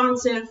more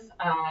responsive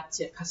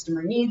to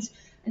customer needs,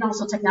 and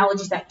also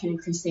technologies that can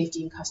increase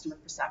safety and customer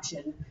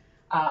perception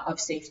of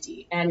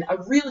safety. And a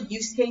real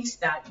use case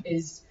that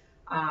is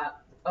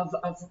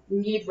of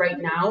need right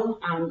now,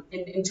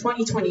 in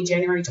 2020,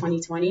 January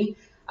 2020,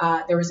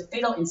 there was a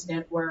fatal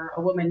incident where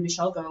a woman,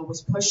 Michelle Go,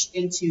 was pushed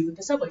into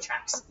the subway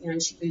tracks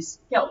and she was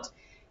killed.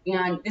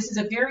 And this is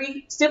a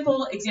very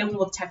simple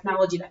example of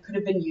technology that could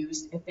have been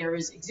used if there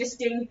is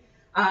existing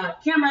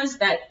cameras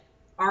that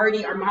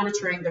already are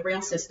monitoring the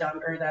rail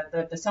system or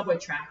the subway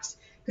tracks,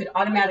 could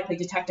automatically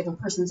detect if a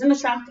person's in the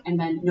track and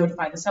then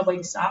notify the subway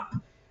to stop.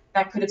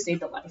 That could have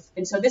saved a life.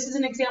 And so this is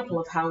an example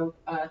of how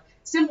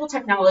simple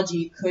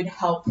technology could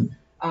help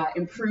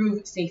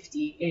improve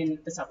safety in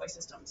the subway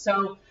system.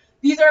 So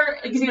these are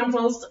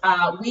examples.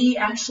 We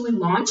actually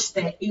launched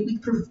the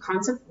 8-week proof of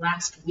concept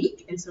last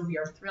week, and so we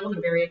are thrilled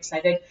and very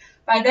excited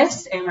by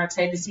this, and we're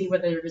excited to see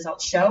what the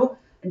results show.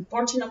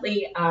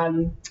 Unfortunately,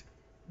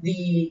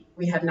 we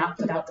have not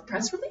put out the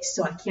press release,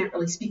 so I can't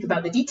really speak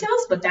about the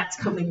details, but that's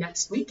coming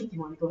next week. If you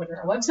want to go to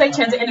our website,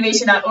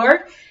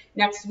 transitinnovation.org,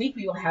 next week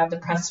we will have the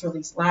press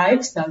release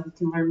live, so you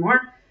can learn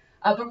more.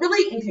 But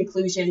really, in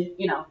conclusion,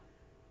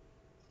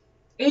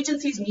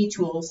 agencies need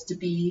tools to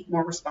be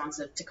more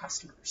responsive to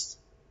customers.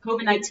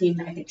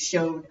 COVID-19, I think,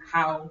 showed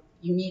how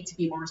you need to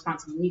be more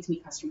responsive, you need to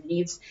meet customer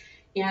needs.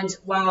 And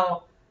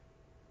while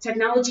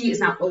technology is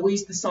not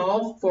always the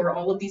solve for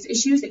all of these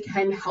issues, it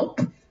can help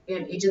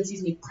And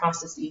agencies need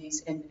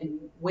processes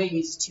and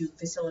ways to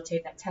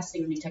facilitate that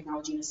testing of new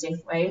technology in a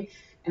safe way.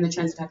 And the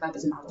Transit Tech Lab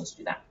is a model to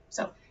do that.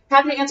 So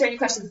happy to answer any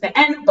questions at the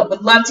end, but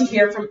would love to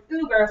hear from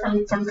Uber,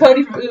 from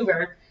Cody from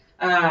Uber,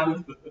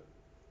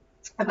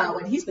 about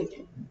what he's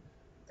thinking.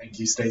 Thank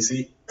you,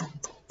 Stacey.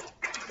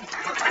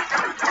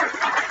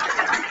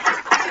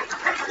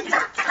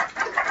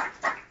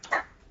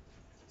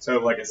 So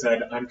like I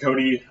said, I'm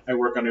Cody. I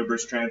work on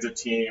Uber's transit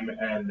team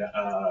and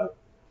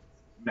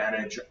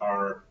manage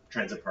our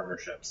transit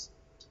partnerships.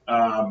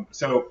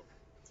 So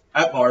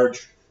at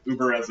large,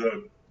 Uber as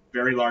a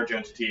very large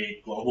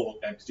entity, global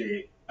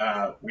entity,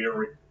 we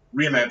are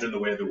reimagine the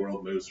way the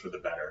world moves for the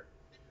better.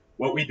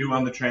 What we do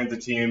on the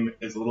transit team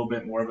is a little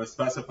bit more of a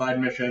specified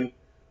mission.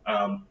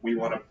 We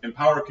want to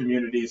empower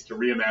communities to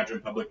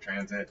reimagine public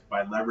transit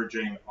by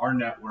leveraging our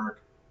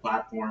network,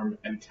 platform,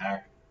 and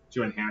tech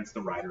to enhance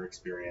the rider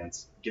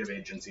experience, give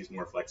agencies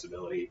more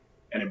flexibility,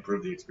 and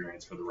improve the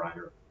experience for the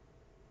rider.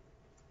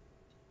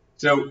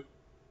 So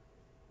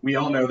we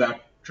all know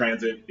that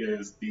transit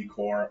is the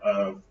core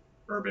of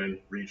urban,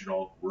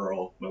 regional,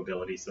 rural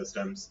mobility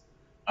systems.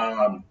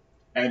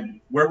 And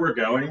where we're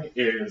going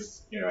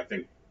is, I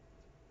think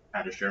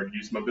at a shared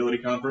use mobility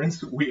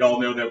conference, we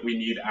all know that we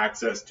need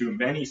access to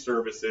many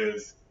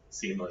services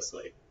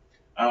seamlessly.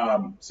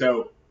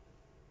 So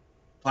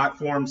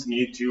platforms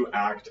need to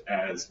act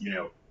as,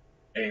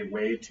 a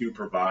way to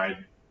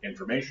provide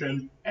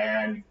information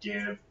and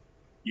give,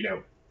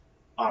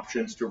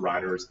 options to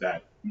riders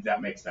that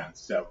make sense.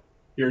 So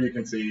here you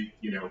can see,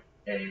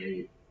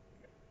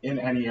 in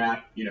any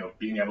app,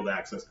 being able to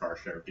access car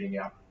share, being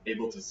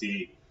able to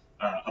see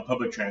a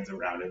public transit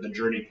route and the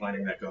journey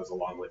planning that goes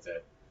along with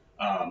it,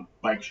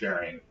 bike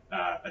sharing,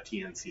 a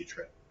TNC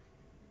trip.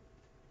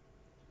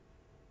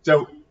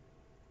 So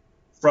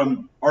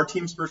from our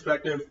team's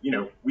perspective,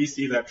 we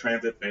see that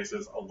transit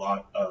faces a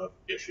lot of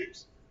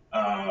issues.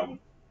 A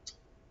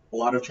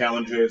lot of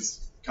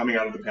challenges coming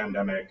out of the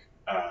pandemic,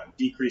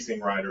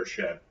 decreasing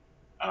ridership,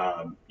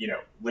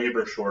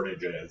 labor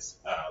shortages,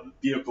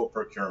 vehicle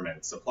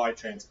procurement, supply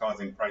chains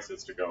causing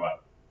prices to go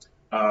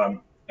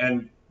up.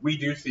 And we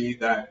do see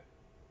that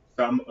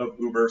some of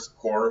Uber's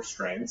core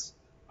strengths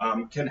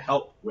can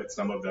help with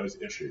some of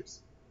those issues.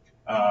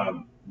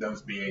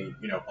 Those being,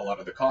 a lot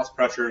of the cost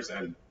pressures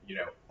and,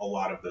 a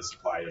lot of the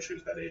supply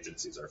issues that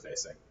agencies are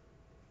facing.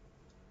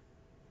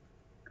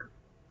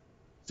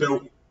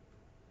 So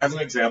as an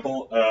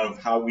example of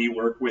how we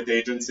work with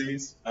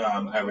agencies,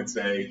 I would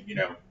say,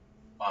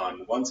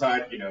 on one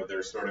side,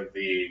 there's sort of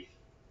the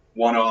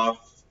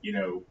one-off,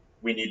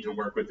 we need to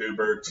work with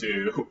Uber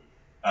to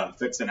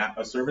fix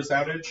a service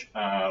outage.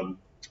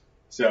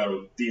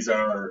 So these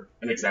are,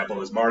 an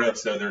example is MARTA.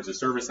 So there's a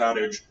service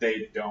outage.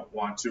 They don't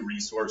want to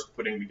resource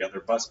putting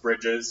together bus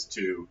bridges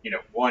to,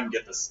 one,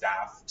 get the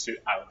staff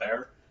out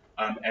there,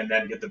 and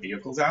then get the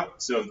vehicles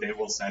out. So they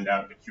will send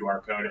out a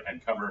QR code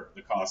and cover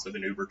the cost of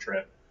an Uber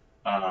trip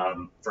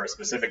for a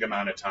specific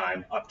amount of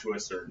time up to a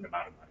certain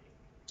amount of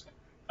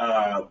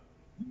money.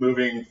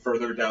 Moving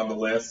further down the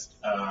list,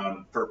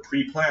 for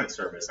pre-planned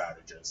service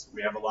outages,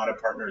 we have a lot of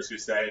partners who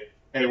say,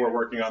 hey, we're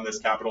working on this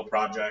capital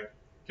project.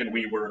 Can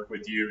we work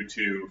with you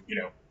to,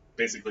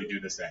 basically do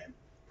the same?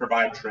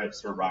 Provide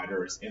trips for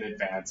riders in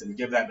advance and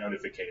give that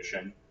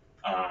notification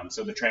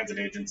so the transit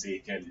agency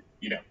can,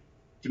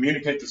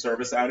 communicate the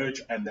service outage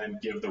and then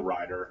give the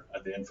rider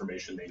the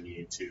information they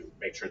need to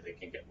make sure they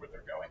can get where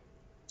they're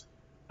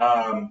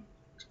going.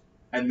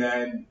 And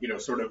then,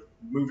 sort of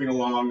moving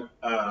along,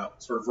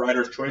 sort of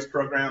riders' choice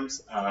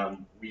programs.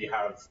 We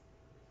have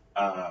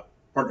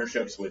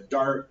partnerships with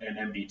DART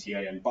and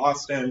MBTA in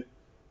Boston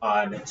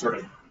on sort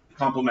of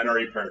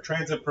complementary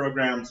paratransit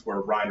programs where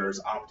riders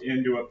opt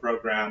into a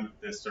program.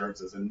 This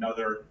serves as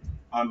another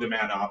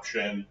on-demand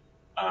option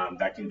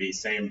that can be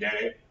same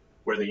day,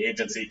 where the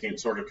agency can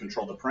sort of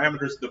control the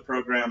parameters of the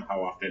program,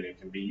 how often it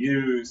can be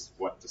used,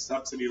 what the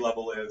subsidy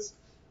level is.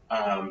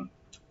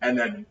 And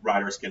then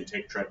riders can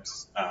take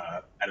trips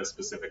at a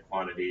specific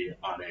quantity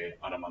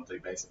on a monthly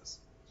basis.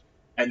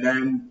 And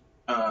then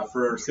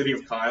for City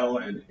of Kyle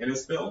and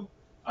Innisfil,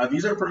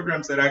 these are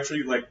programs that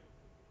actually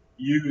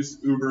use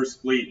Uber's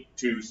fleet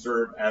to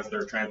serve as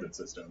their transit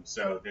system.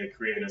 So they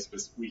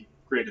we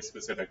create a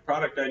specific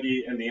product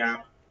ID in the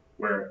app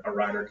where a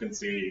rider can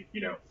see,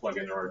 plug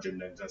in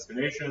origin and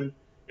destination.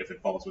 If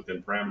it falls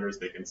within parameters,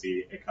 they can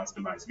see a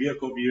customized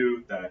vehicle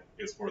view that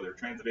is for their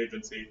transit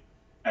agency,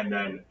 and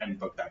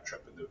book that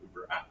trip in the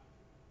Uber app.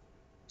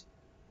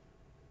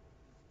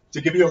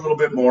 To give you a little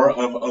bit more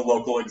of a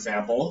local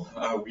example,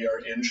 we are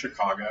in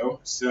Chicago,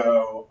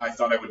 so I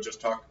thought I would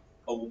just talk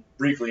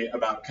briefly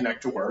about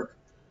Connect to Work.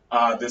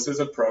 This is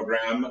a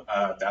program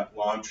that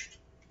launched,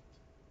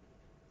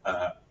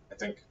 I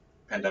think,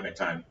 pandemic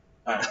time,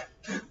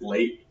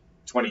 late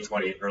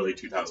 2020, early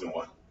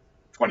 2021.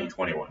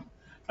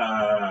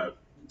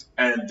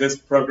 And this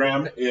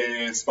program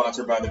is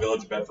sponsored by the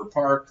Village of Bedford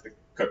Park, the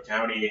Cook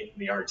County,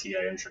 the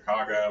RTA in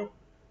Chicago.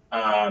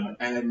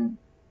 And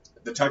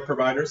the tech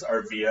providers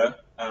are Via,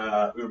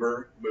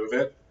 Uber, Move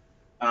It.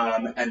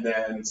 And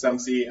then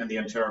SumC and the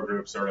Antero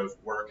group sort of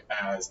work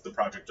as the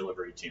project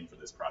delivery team for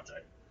this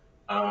project.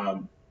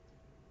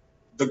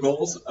 The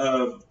goals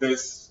of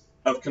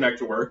Connect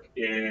to Work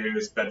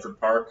is Bedford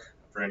Park,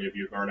 for any of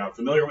you who are not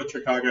familiar with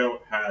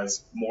Chicago,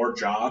 has more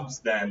jobs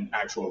than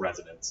actual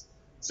residents.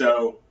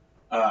 So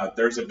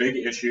there's a big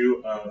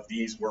issue of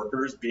these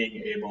workers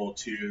being able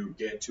to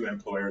get to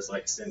employers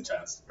like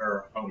Syntest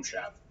or Home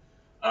Chef,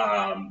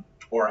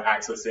 or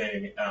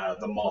accessing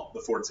the mall,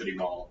 the Ford City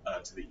Mall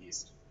to the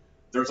east.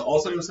 There's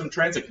also some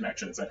transit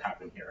connections that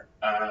happen here.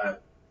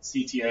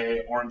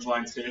 CTA Orange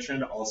Line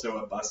Station, also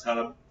a bus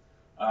hub.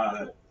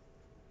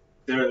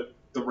 The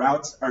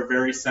routes are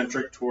very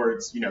centric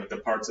towards,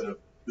 the parts of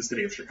the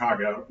city of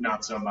Chicago,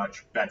 not so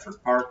much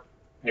Bedford Park.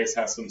 Pace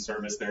has some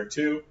service there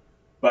too,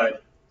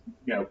 but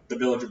the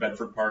village of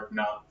Bedford Park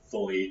not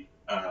fully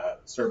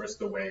serviced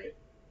the way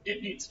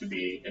it needs to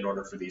be in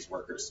order for these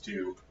workers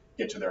to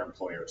get to their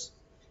employers.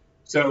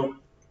 So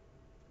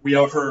we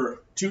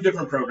offer two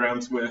different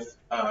programs with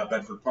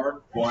Bedford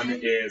Park. One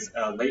is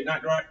a late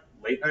night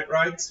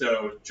ride,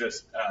 so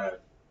just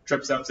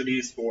trip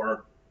subsidies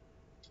for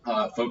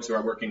folks who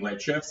are working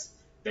late shifts.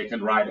 They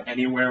can ride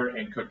anywhere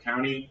in Cook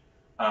County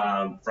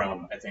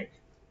from, I think,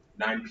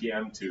 9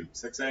 p.m. to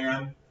 6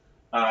 a.m.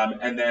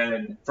 And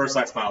then first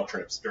last mile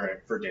trips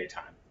for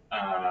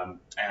daytime.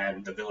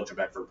 And the Village of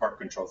Bedford Park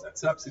controls that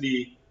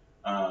subsidy.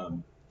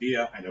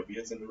 Via, I know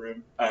Via's in the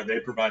room. They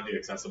provide the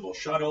accessible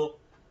shuttle.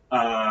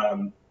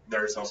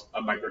 There's also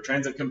a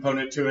microtransit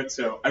component to it.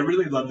 So I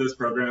really love this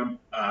program.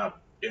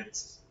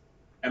 It's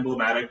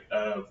emblematic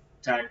of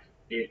tech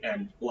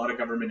and a lot of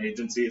government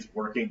agencies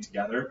working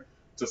together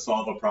to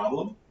solve a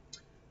problem.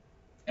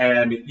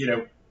 And,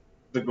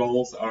 the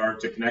goals are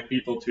to connect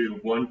people to,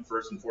 one,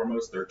 first and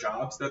foremost, their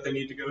jobs that they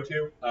need to go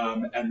to,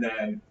 and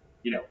then,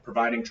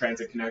 providing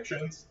transit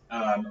connections,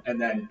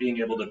 and then being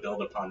able to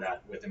build upon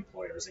that with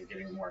employers and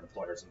getting more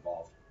employers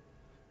involved.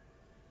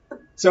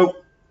 So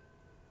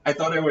I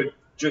thought I would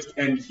just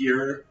end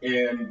here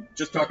and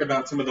just talk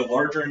about some of the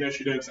larger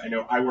initiatives. I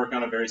know I work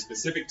on a very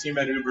specific team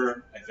at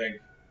Uber. I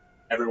think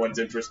everyone's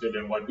interested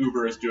in what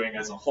Uber is doing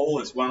as a whole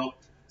as well.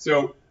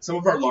 So some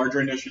of our larger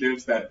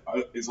initiatives that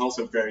is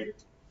also very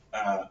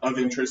of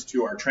interest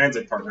to our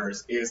transit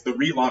partners is the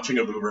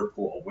relaunching of Uber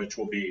Pool, which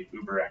will be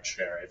UberX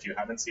Share. If you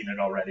haven't seen it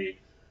already,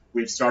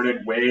 we've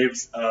started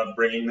waves of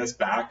bringing this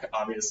back.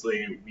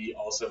 Obviously, we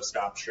also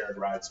stopped shared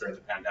rides during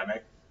the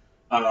pandemic.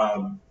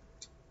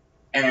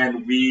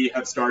 And we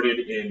have started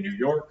in New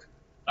York,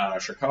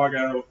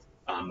 Chicago,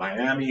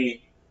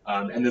 Miami,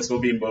 and this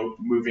will be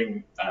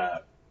moving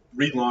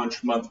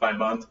relaunch month by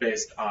month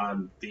based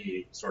on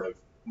the sort of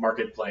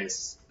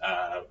marketplace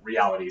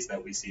realities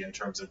that we see in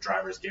terms of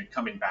drivers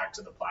coming back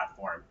to the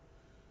platform.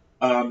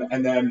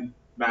 And then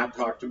Matt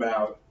talked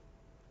about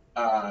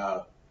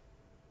the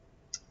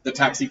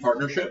taxi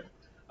partnership.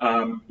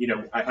 I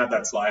had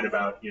that slide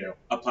about,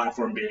 a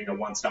platform being a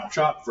one-stop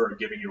shop for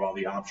giving you all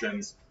the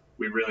options.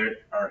 We really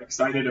are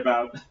excited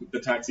about the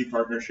taxi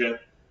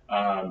partnership.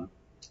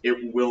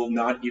 It will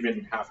not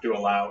even have to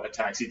allow a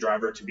taxi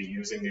driver to be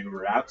using the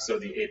Uber app, so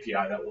the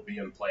API that will be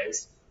in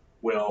place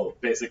will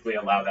basically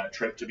allow that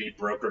trip to be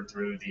brokered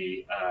through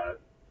the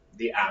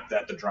app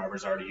that the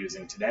driver's already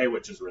using today,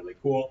 which is really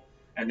cool,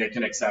 and they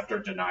can accept or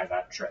deny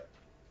that trip.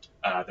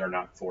 They're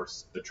not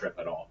forced the trip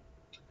at all.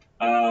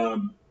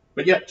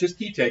 But yeah, just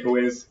key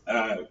takeaways.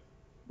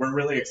 We're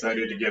really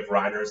excited to give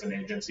riders and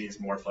agencies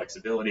more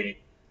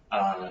flexibility,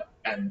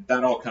 and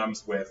that all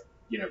comes with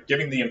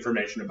giving the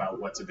information about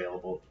what's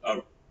available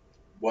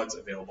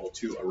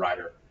to a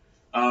rider.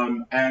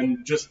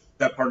 And just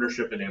that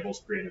partnership enables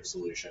creative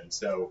solutions.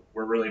 So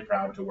we're really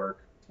proud to work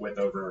with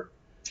over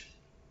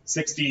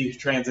 60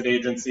 transit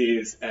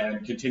agencies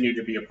and continue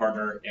to be a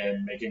partner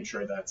in making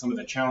sure that some of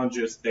the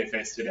challenges they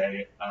face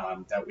today,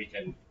 that we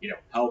can,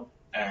 help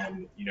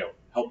and,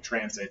 help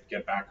transit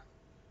get back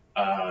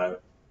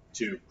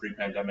to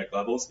pre-pandemic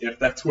levels, if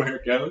that's where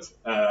it goes.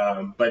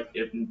 But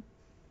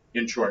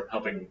in short,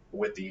 helping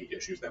with the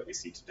issues that we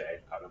see today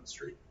out on the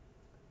street.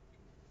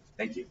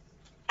 Thank you.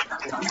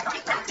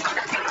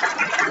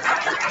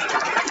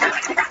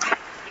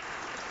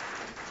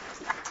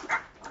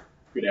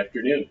 Good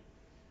afternoon.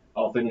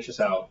 I'll finish this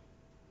out.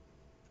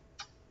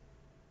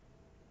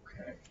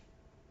 Okay.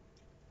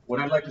 What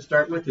I'd like to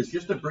start with is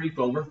just a brief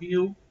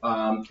overview.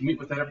 Commute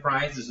with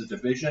Enterprise is a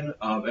division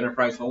of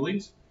Enterprise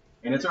Holdings,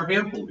 and it's our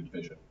van pool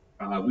division.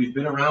 We've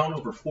been around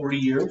over 40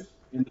 years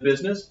in the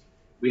business.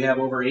 We have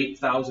over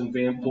 8,000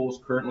 van pools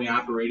currently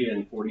operating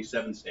in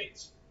 47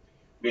 states.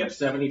 We have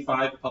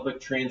 75 public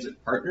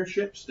transit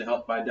partnerships to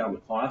help buy down the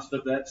cost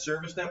of that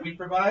service that we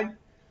provide.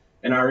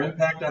 And our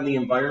impact on the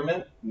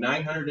environment,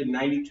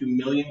 992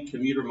 million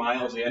commuter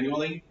miles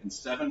annually, and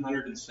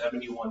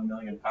 771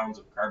 million pounds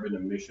of carbon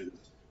emissions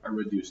are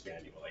reduced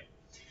annually.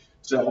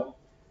 So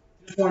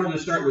just wanted to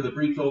start with a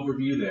brief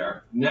overview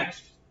there.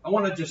 Next, I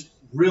want to just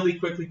really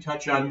quickly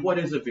touch on what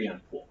is a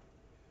van pool.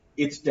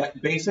 It's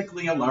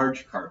basically a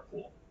large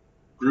carpool.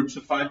 Groups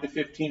of 5 to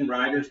 15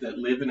 riders that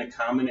live in a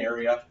common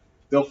area,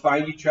 they'll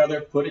find each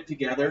other, put it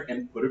together,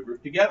 and put a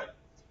group together.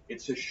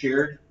 it's a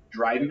shared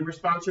driving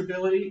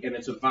responsibility and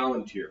it's a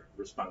volunteer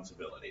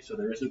responsibility. So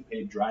there isn't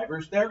paid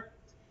drivers there.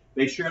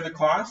 They share the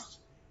costs,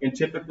 and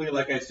typically,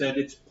 like I said,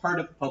 it's part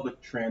of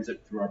public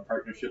transit through our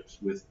partnerships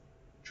with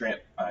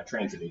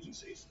transit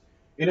agencies.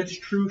 And it's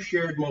true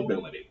shared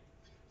mobility.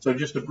 So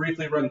just to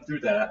briefly run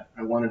through that,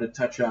 I wanted to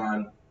touch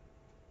on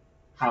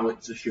how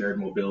it's a shared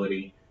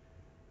mobility.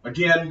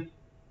 Again,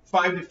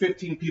 5 to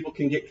 15 people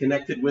can get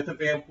connected with a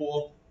van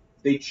pool.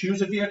 They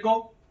choose a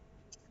vehicle,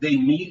 they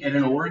meet at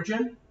an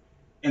origin,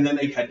 and then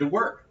they head to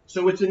work.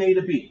 So it's an A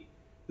to B.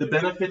 The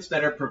benefits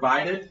that are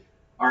provided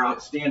are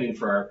outstanding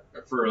for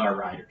our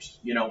riders.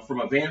 You know, from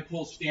a van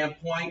pool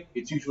standpoint,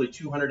 it's usually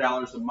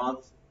 $200 a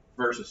month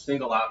versus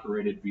single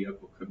operated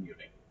vehicle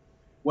commuting.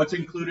 What's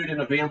included in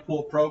a van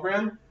pool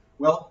program?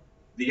 Well,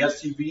 the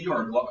SUV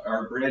or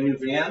our brand new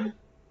van,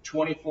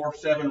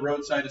 24/7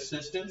 roadside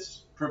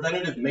assistance,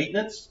 preventative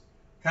maintenance,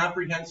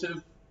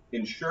 comprehensive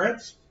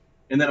insurance,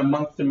 and then a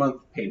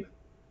month-to-month payment.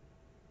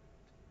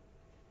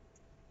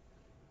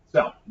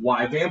 So,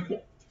 why van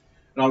pool?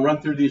 And I'll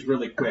run through these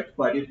really quick,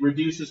 but it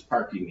reduces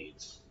parking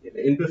needs.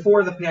 And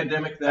before the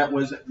pandemic, that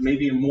was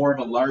maybe more of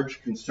a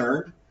large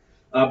concern,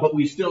 but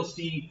we still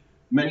see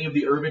many of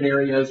the urban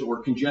areas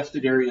or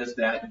congested areas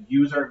that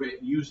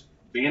use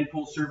van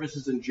pool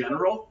services in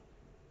general.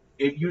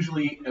 It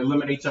usually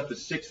eliminates up to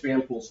 6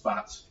 van pool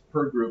spots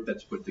per group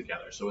that's put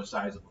together, so a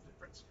sizable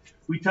difference.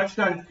 We touched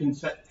on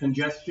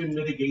congestion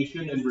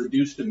mitigation and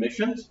reduced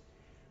emissions.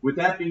 With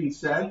that being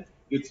said,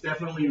 it's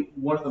definitely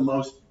one of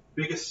the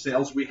biggest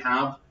sales we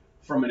have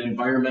from an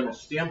environmental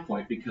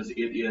standpoint because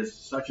it is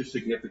such a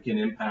significant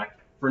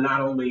impact for not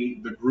only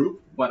the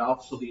group, but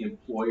also the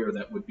employer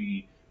that would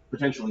be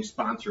potentially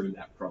sponsoring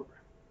that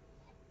program.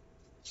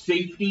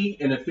 Safety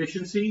and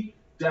efficiency,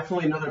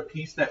 definitely another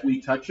piece that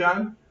we touch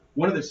on.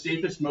 One of the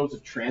safest modes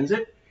of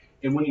transit.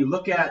 And when you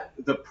look at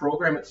the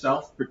program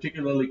itself,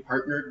 particularly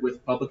partnered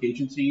with public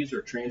agencies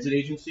or transit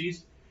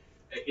agencies,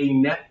 a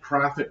net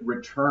profit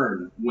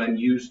return when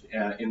used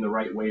in the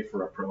right way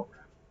for a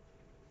program.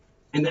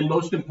 And then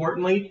most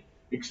importantly,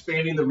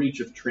 expanding the reach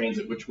of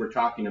transit, which we're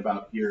talking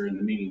about here in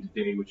the meeting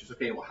today, which is,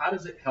 okay, well, how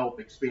does it help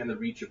expand the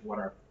reach of what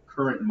our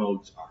current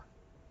modes are?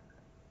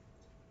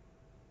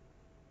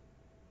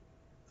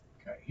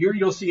 Okay, here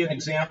you'll see an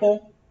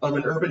example of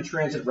an urban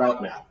transit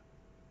route map.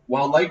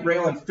 While light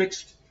rail and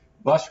fixed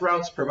bus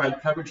routes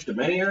provide coverage to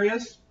many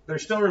areas, there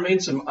still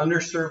remains some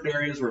underserved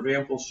areas where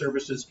van pool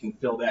services can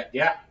fill that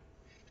gap.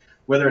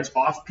 Whether it's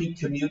off-peak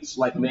commutes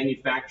like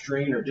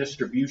manufacturing or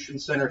distribution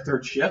center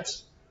third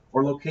shifts,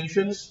 or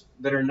locations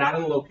that are not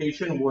in a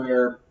location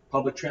where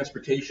public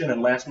transportation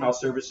and last mile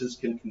services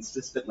can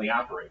consistently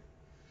operate.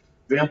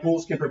 Van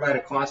pools can provide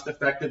a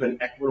cost-effective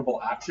and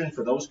equitable option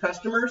for those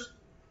customers.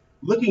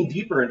 Looking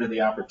deeper into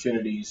the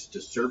opportunities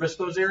to service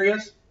those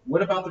areas,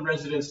 what about the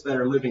residents that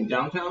are living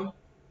downtown,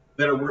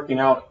 that are working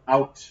out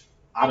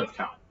of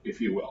town, if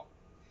you will?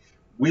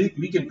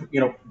 We can,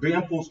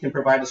 van pools can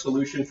provide a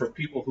solution for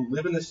people who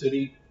live in the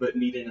city but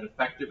need an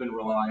effective and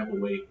reliable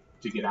way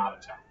to get out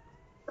of town.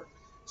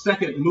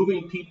 Second,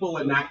 moving people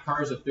and not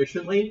cars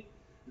efficiently.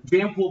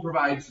 Van pool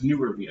provides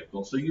newer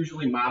vehicles, so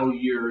usually model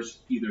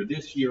years either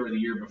this year or the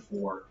year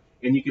before,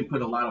 and you can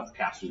put a lot of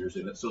passengers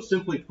in it. So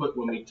simply put,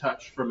 when we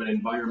touch from an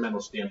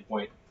environmental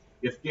standpoint,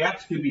 if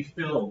gaps can be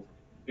filled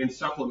and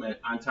supplement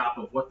on top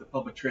of what the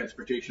public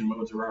transportation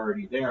modes are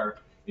already there,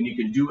 and you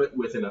can do it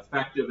with an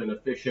effective and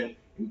efficient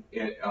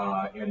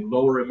and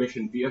lower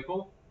emission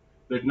vehicle,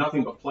 there's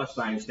nothing but plus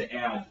signs to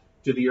add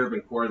to the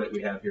urban core that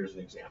we have here as an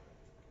example.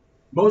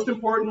 Most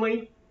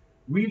importantly,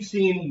 we've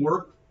seen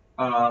work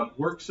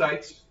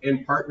sites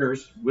and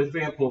partners with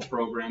van pool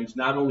programs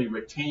not only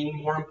retain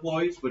more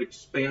employees, but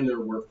expand their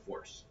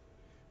workforce.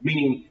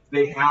 Meaning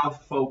they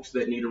have folks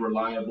that need a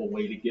reliable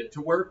way to get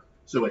to work,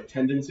 so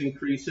attendance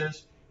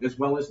increases, as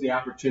well as the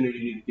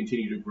opportunity to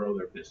continue to grow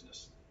their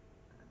business.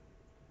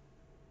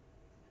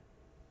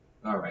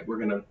 All right, we're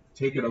going to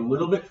take it a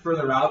little bit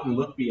further out and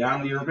look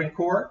beyond the urban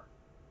core.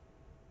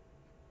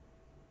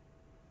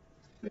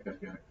 I think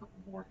I've got a couple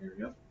more here,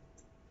 yep.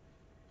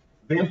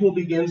 Van pool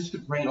begins to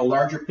bring a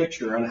larger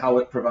picture on how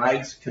it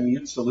provides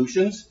commute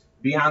solutions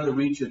beyond the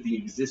reach of the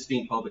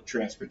existing public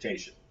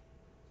transportation.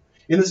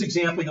 In this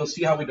example, you'll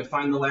see how we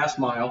define the last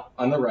mile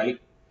on the right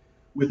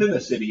within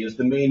the city as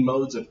the main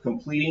modes of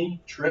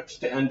completing trips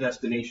to end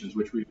destinations,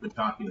 which we've been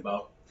talking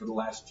about for the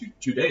last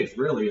two days,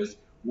 really, is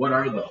what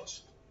are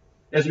those?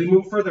 As we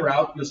move further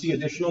out, you'll see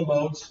additional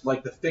modes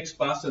like the fixed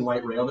bus and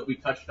light rail that we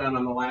touched on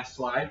the last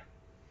slide.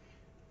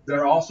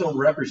 They're also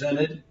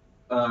represented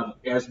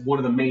as one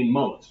of the main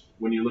modes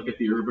when you look at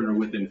the urban or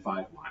within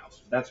 5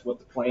 miles. That's what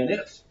the plan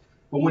is.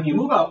 But when you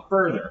move out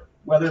further,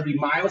 whether it be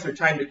miles or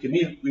time to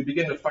commute, we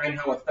begin to find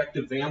how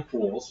effective van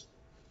pools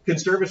can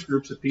service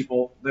groups of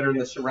people that are in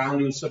the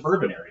surrounding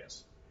suburban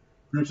areas.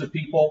 Groups of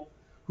people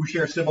who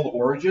share similar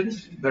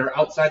origins that are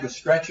outside the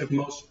stretch of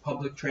most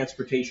public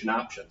transportation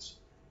options.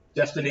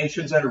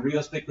 Destinations that are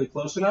realistically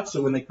close enough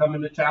so when they come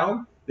into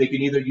town, they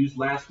can either use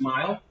last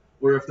mile,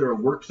 or if they're a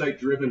worksite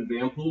driven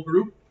van pool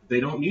group, they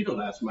don't need a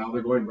last mile,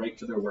 they're going right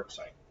to their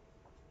worksite.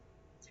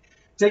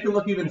 Take a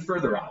look even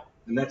further out,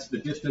 and that's the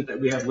distance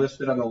that we have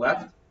listed on the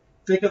left.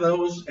 Think of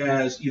those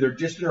as either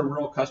distant or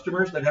rural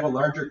customers that have a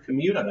larger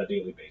commute on a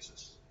daily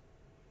basis.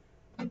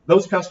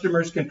 Those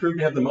customers can prove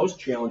to have the most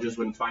challenges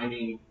when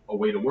finding a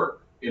way to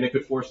work, and it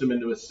could force them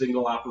into a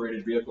single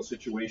operated vehicle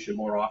situation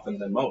more often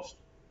than most.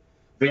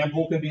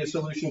 Vanpool can be a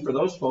solution for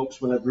those folks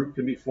when a group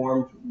can be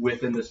formed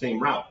within the same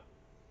route.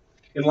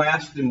 And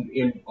last,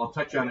 and I'll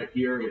touch on it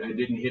here, I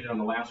didn't hit it on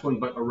the last one,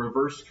 but a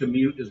reverse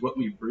commute is what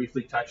we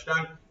briefly touched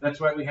on. That's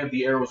why we have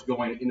the arrows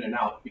going in and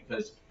out,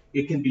 because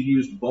it can be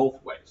used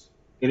both ways.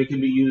 And it can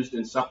be used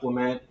in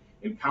supplement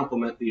and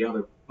complement the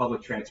other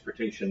public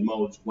transportation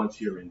modes once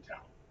you're in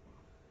town.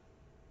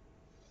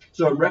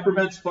 So it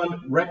represents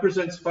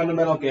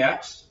fundamental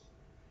gaps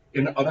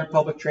in other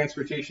public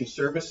transportation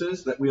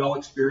services that we all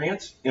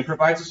experience and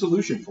provides a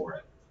solution for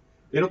it.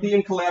 It'll be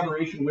in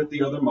collaboration with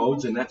the other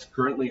modes, and that's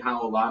currently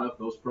how a lot of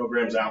those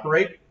programs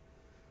operate.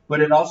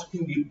 But it also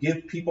can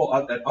give people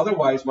that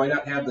otherwise might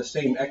not have the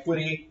same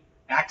equity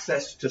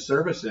access to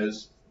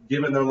services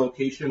given their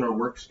location or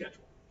work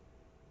schedule.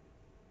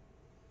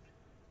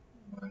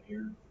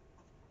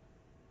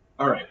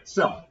 All right,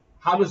 so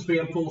how does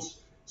Vanpool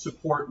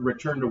support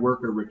return to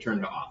work or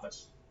return to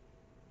office?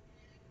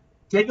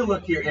 Take a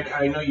look here, and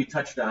I know you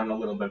touched on a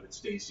little bit with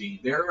Stacey.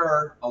 There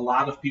are a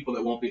lot of people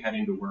that won't be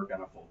heading to work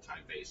on a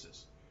full-time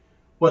basis.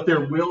 But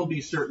there will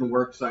be certain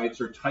work sites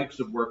or types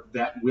of work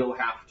that will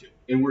have to,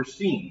 and we're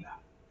seeing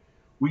that.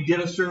 We did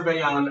a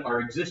survey on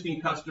our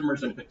existing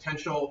customers and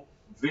potential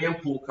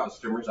Vanpool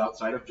customers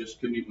outside of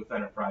just Commute with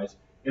Enterprise,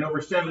 and over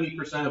 70%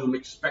 of them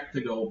expect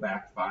to go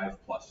back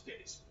 5+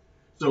 days.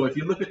 So if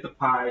you look at the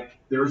pie,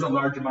 there's a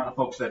large amount of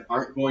folks that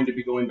aren't going to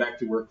be going back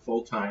to work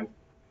full-time,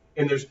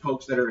 and there's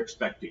folks that are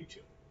expecting to.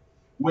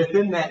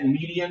 Within that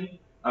median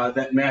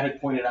that Matt had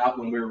pointed out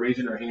when we were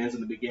raising our hands in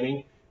the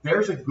beginning,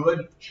 there's a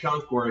good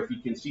chunk where, if you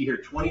can see here,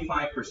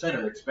 25%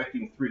 are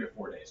expecting 3 to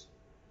 4 days.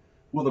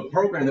 Well, the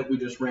program that we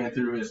just ran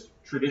through is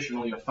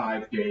traditionally a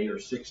 5-day or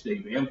 6-day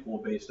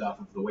Vanpool based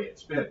off of the way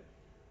it's been.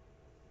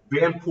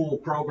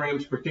 Vanpool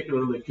programs,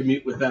 particularly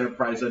Commute with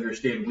Enterprise,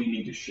 understand we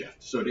need to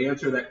shift. So to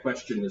answer that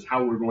question is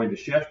how we're going to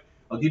shift.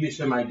 I'll give you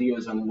some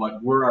ideas on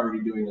what we're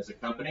already doing as a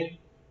company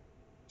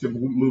to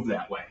move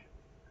that way.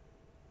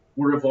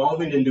 We're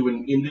evolving into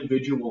an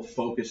individual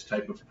focused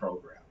type of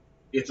program.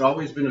 It's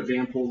always been a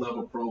Vanpool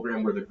level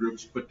program where the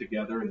group's put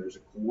together and there's a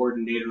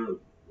coordinator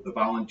with a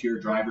volunteer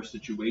driver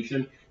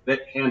situation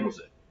that handles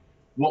it.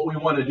 What we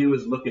want to do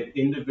is look at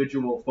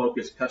individual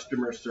focused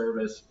customer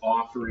service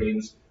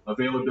offerings,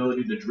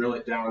 availability to drill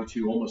it down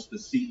to almost the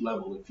seat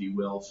level, if you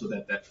will, so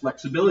that that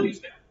flexibility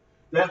is there.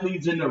 That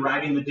leads into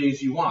riding the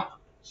days you want.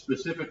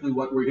 Specifically,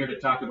 what we're here to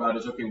talk about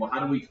is, okay, well, how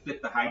do we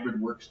fit the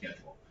hybrid work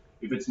schedule?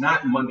 If it's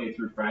not Monday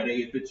through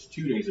Friday, if it's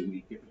 2 days a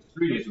week, if it's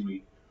 3 days a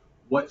week,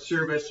 what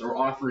service or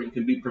offering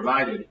can be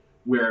provided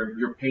where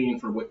you're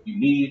paying for what you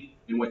need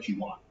and what you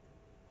want?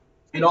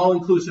 An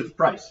all-inclusive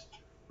price.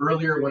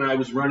 Earlier, when I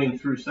was running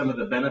through some of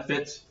the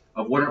benefits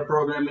of what our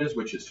program is,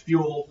 which is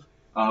fuel,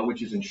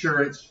 which is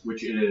insurance,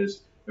 which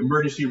is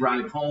emergency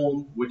ride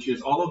home, which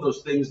is all of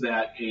those things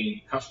that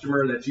a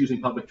customer that's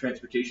using public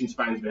transportation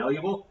finds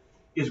valuable,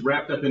 is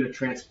wrapped up in a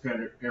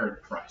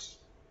transparent price.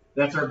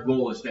 That's our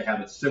goal, is to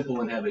have it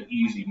simple and have it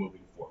easy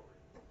moving forward.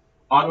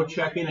 Auto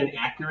check-in and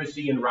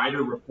accuracy in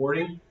rider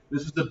reporting.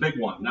 This is the big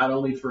one, not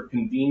only for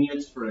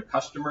convenience for the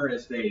customer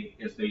as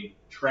they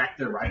track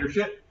their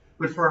ridership,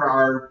 but for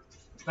our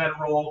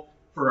federal,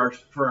 for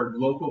our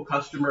local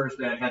customers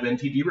that have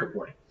NTD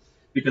reporting,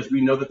 because we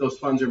know that those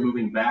funds are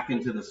moving back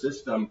into the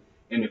system,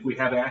 and if we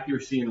have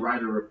accuracy in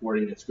rider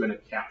reporting, it's going to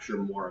capture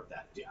more of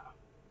that data.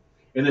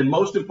 And then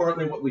most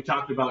importantly, what we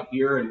talked about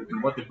here and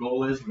what the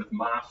goal is with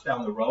MOS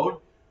down the road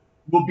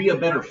will be a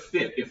better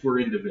fit if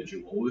we're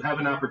individual. We'll have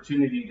an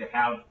opportunity to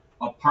have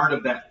a part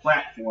of that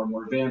platform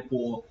where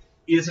Vanpool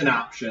is an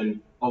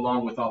option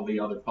along with all the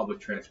other public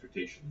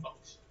transportation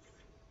modes.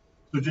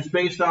 So just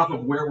based off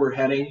of where we're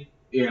heading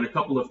and a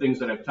couple of things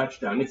that I've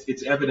touched on,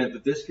 it's evident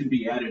that this can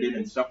be added in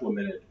and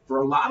supplemented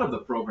for a lot of the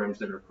programs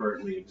that are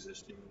currently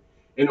existing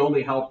and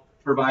only help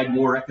provide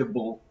more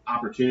equitable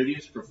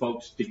opportunities for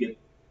folks to get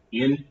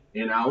in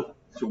and out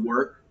to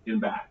work and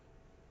back.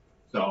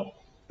 So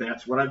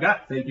that's what I've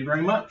got. Thank you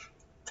very much.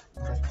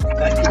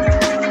 Thank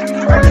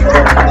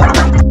you.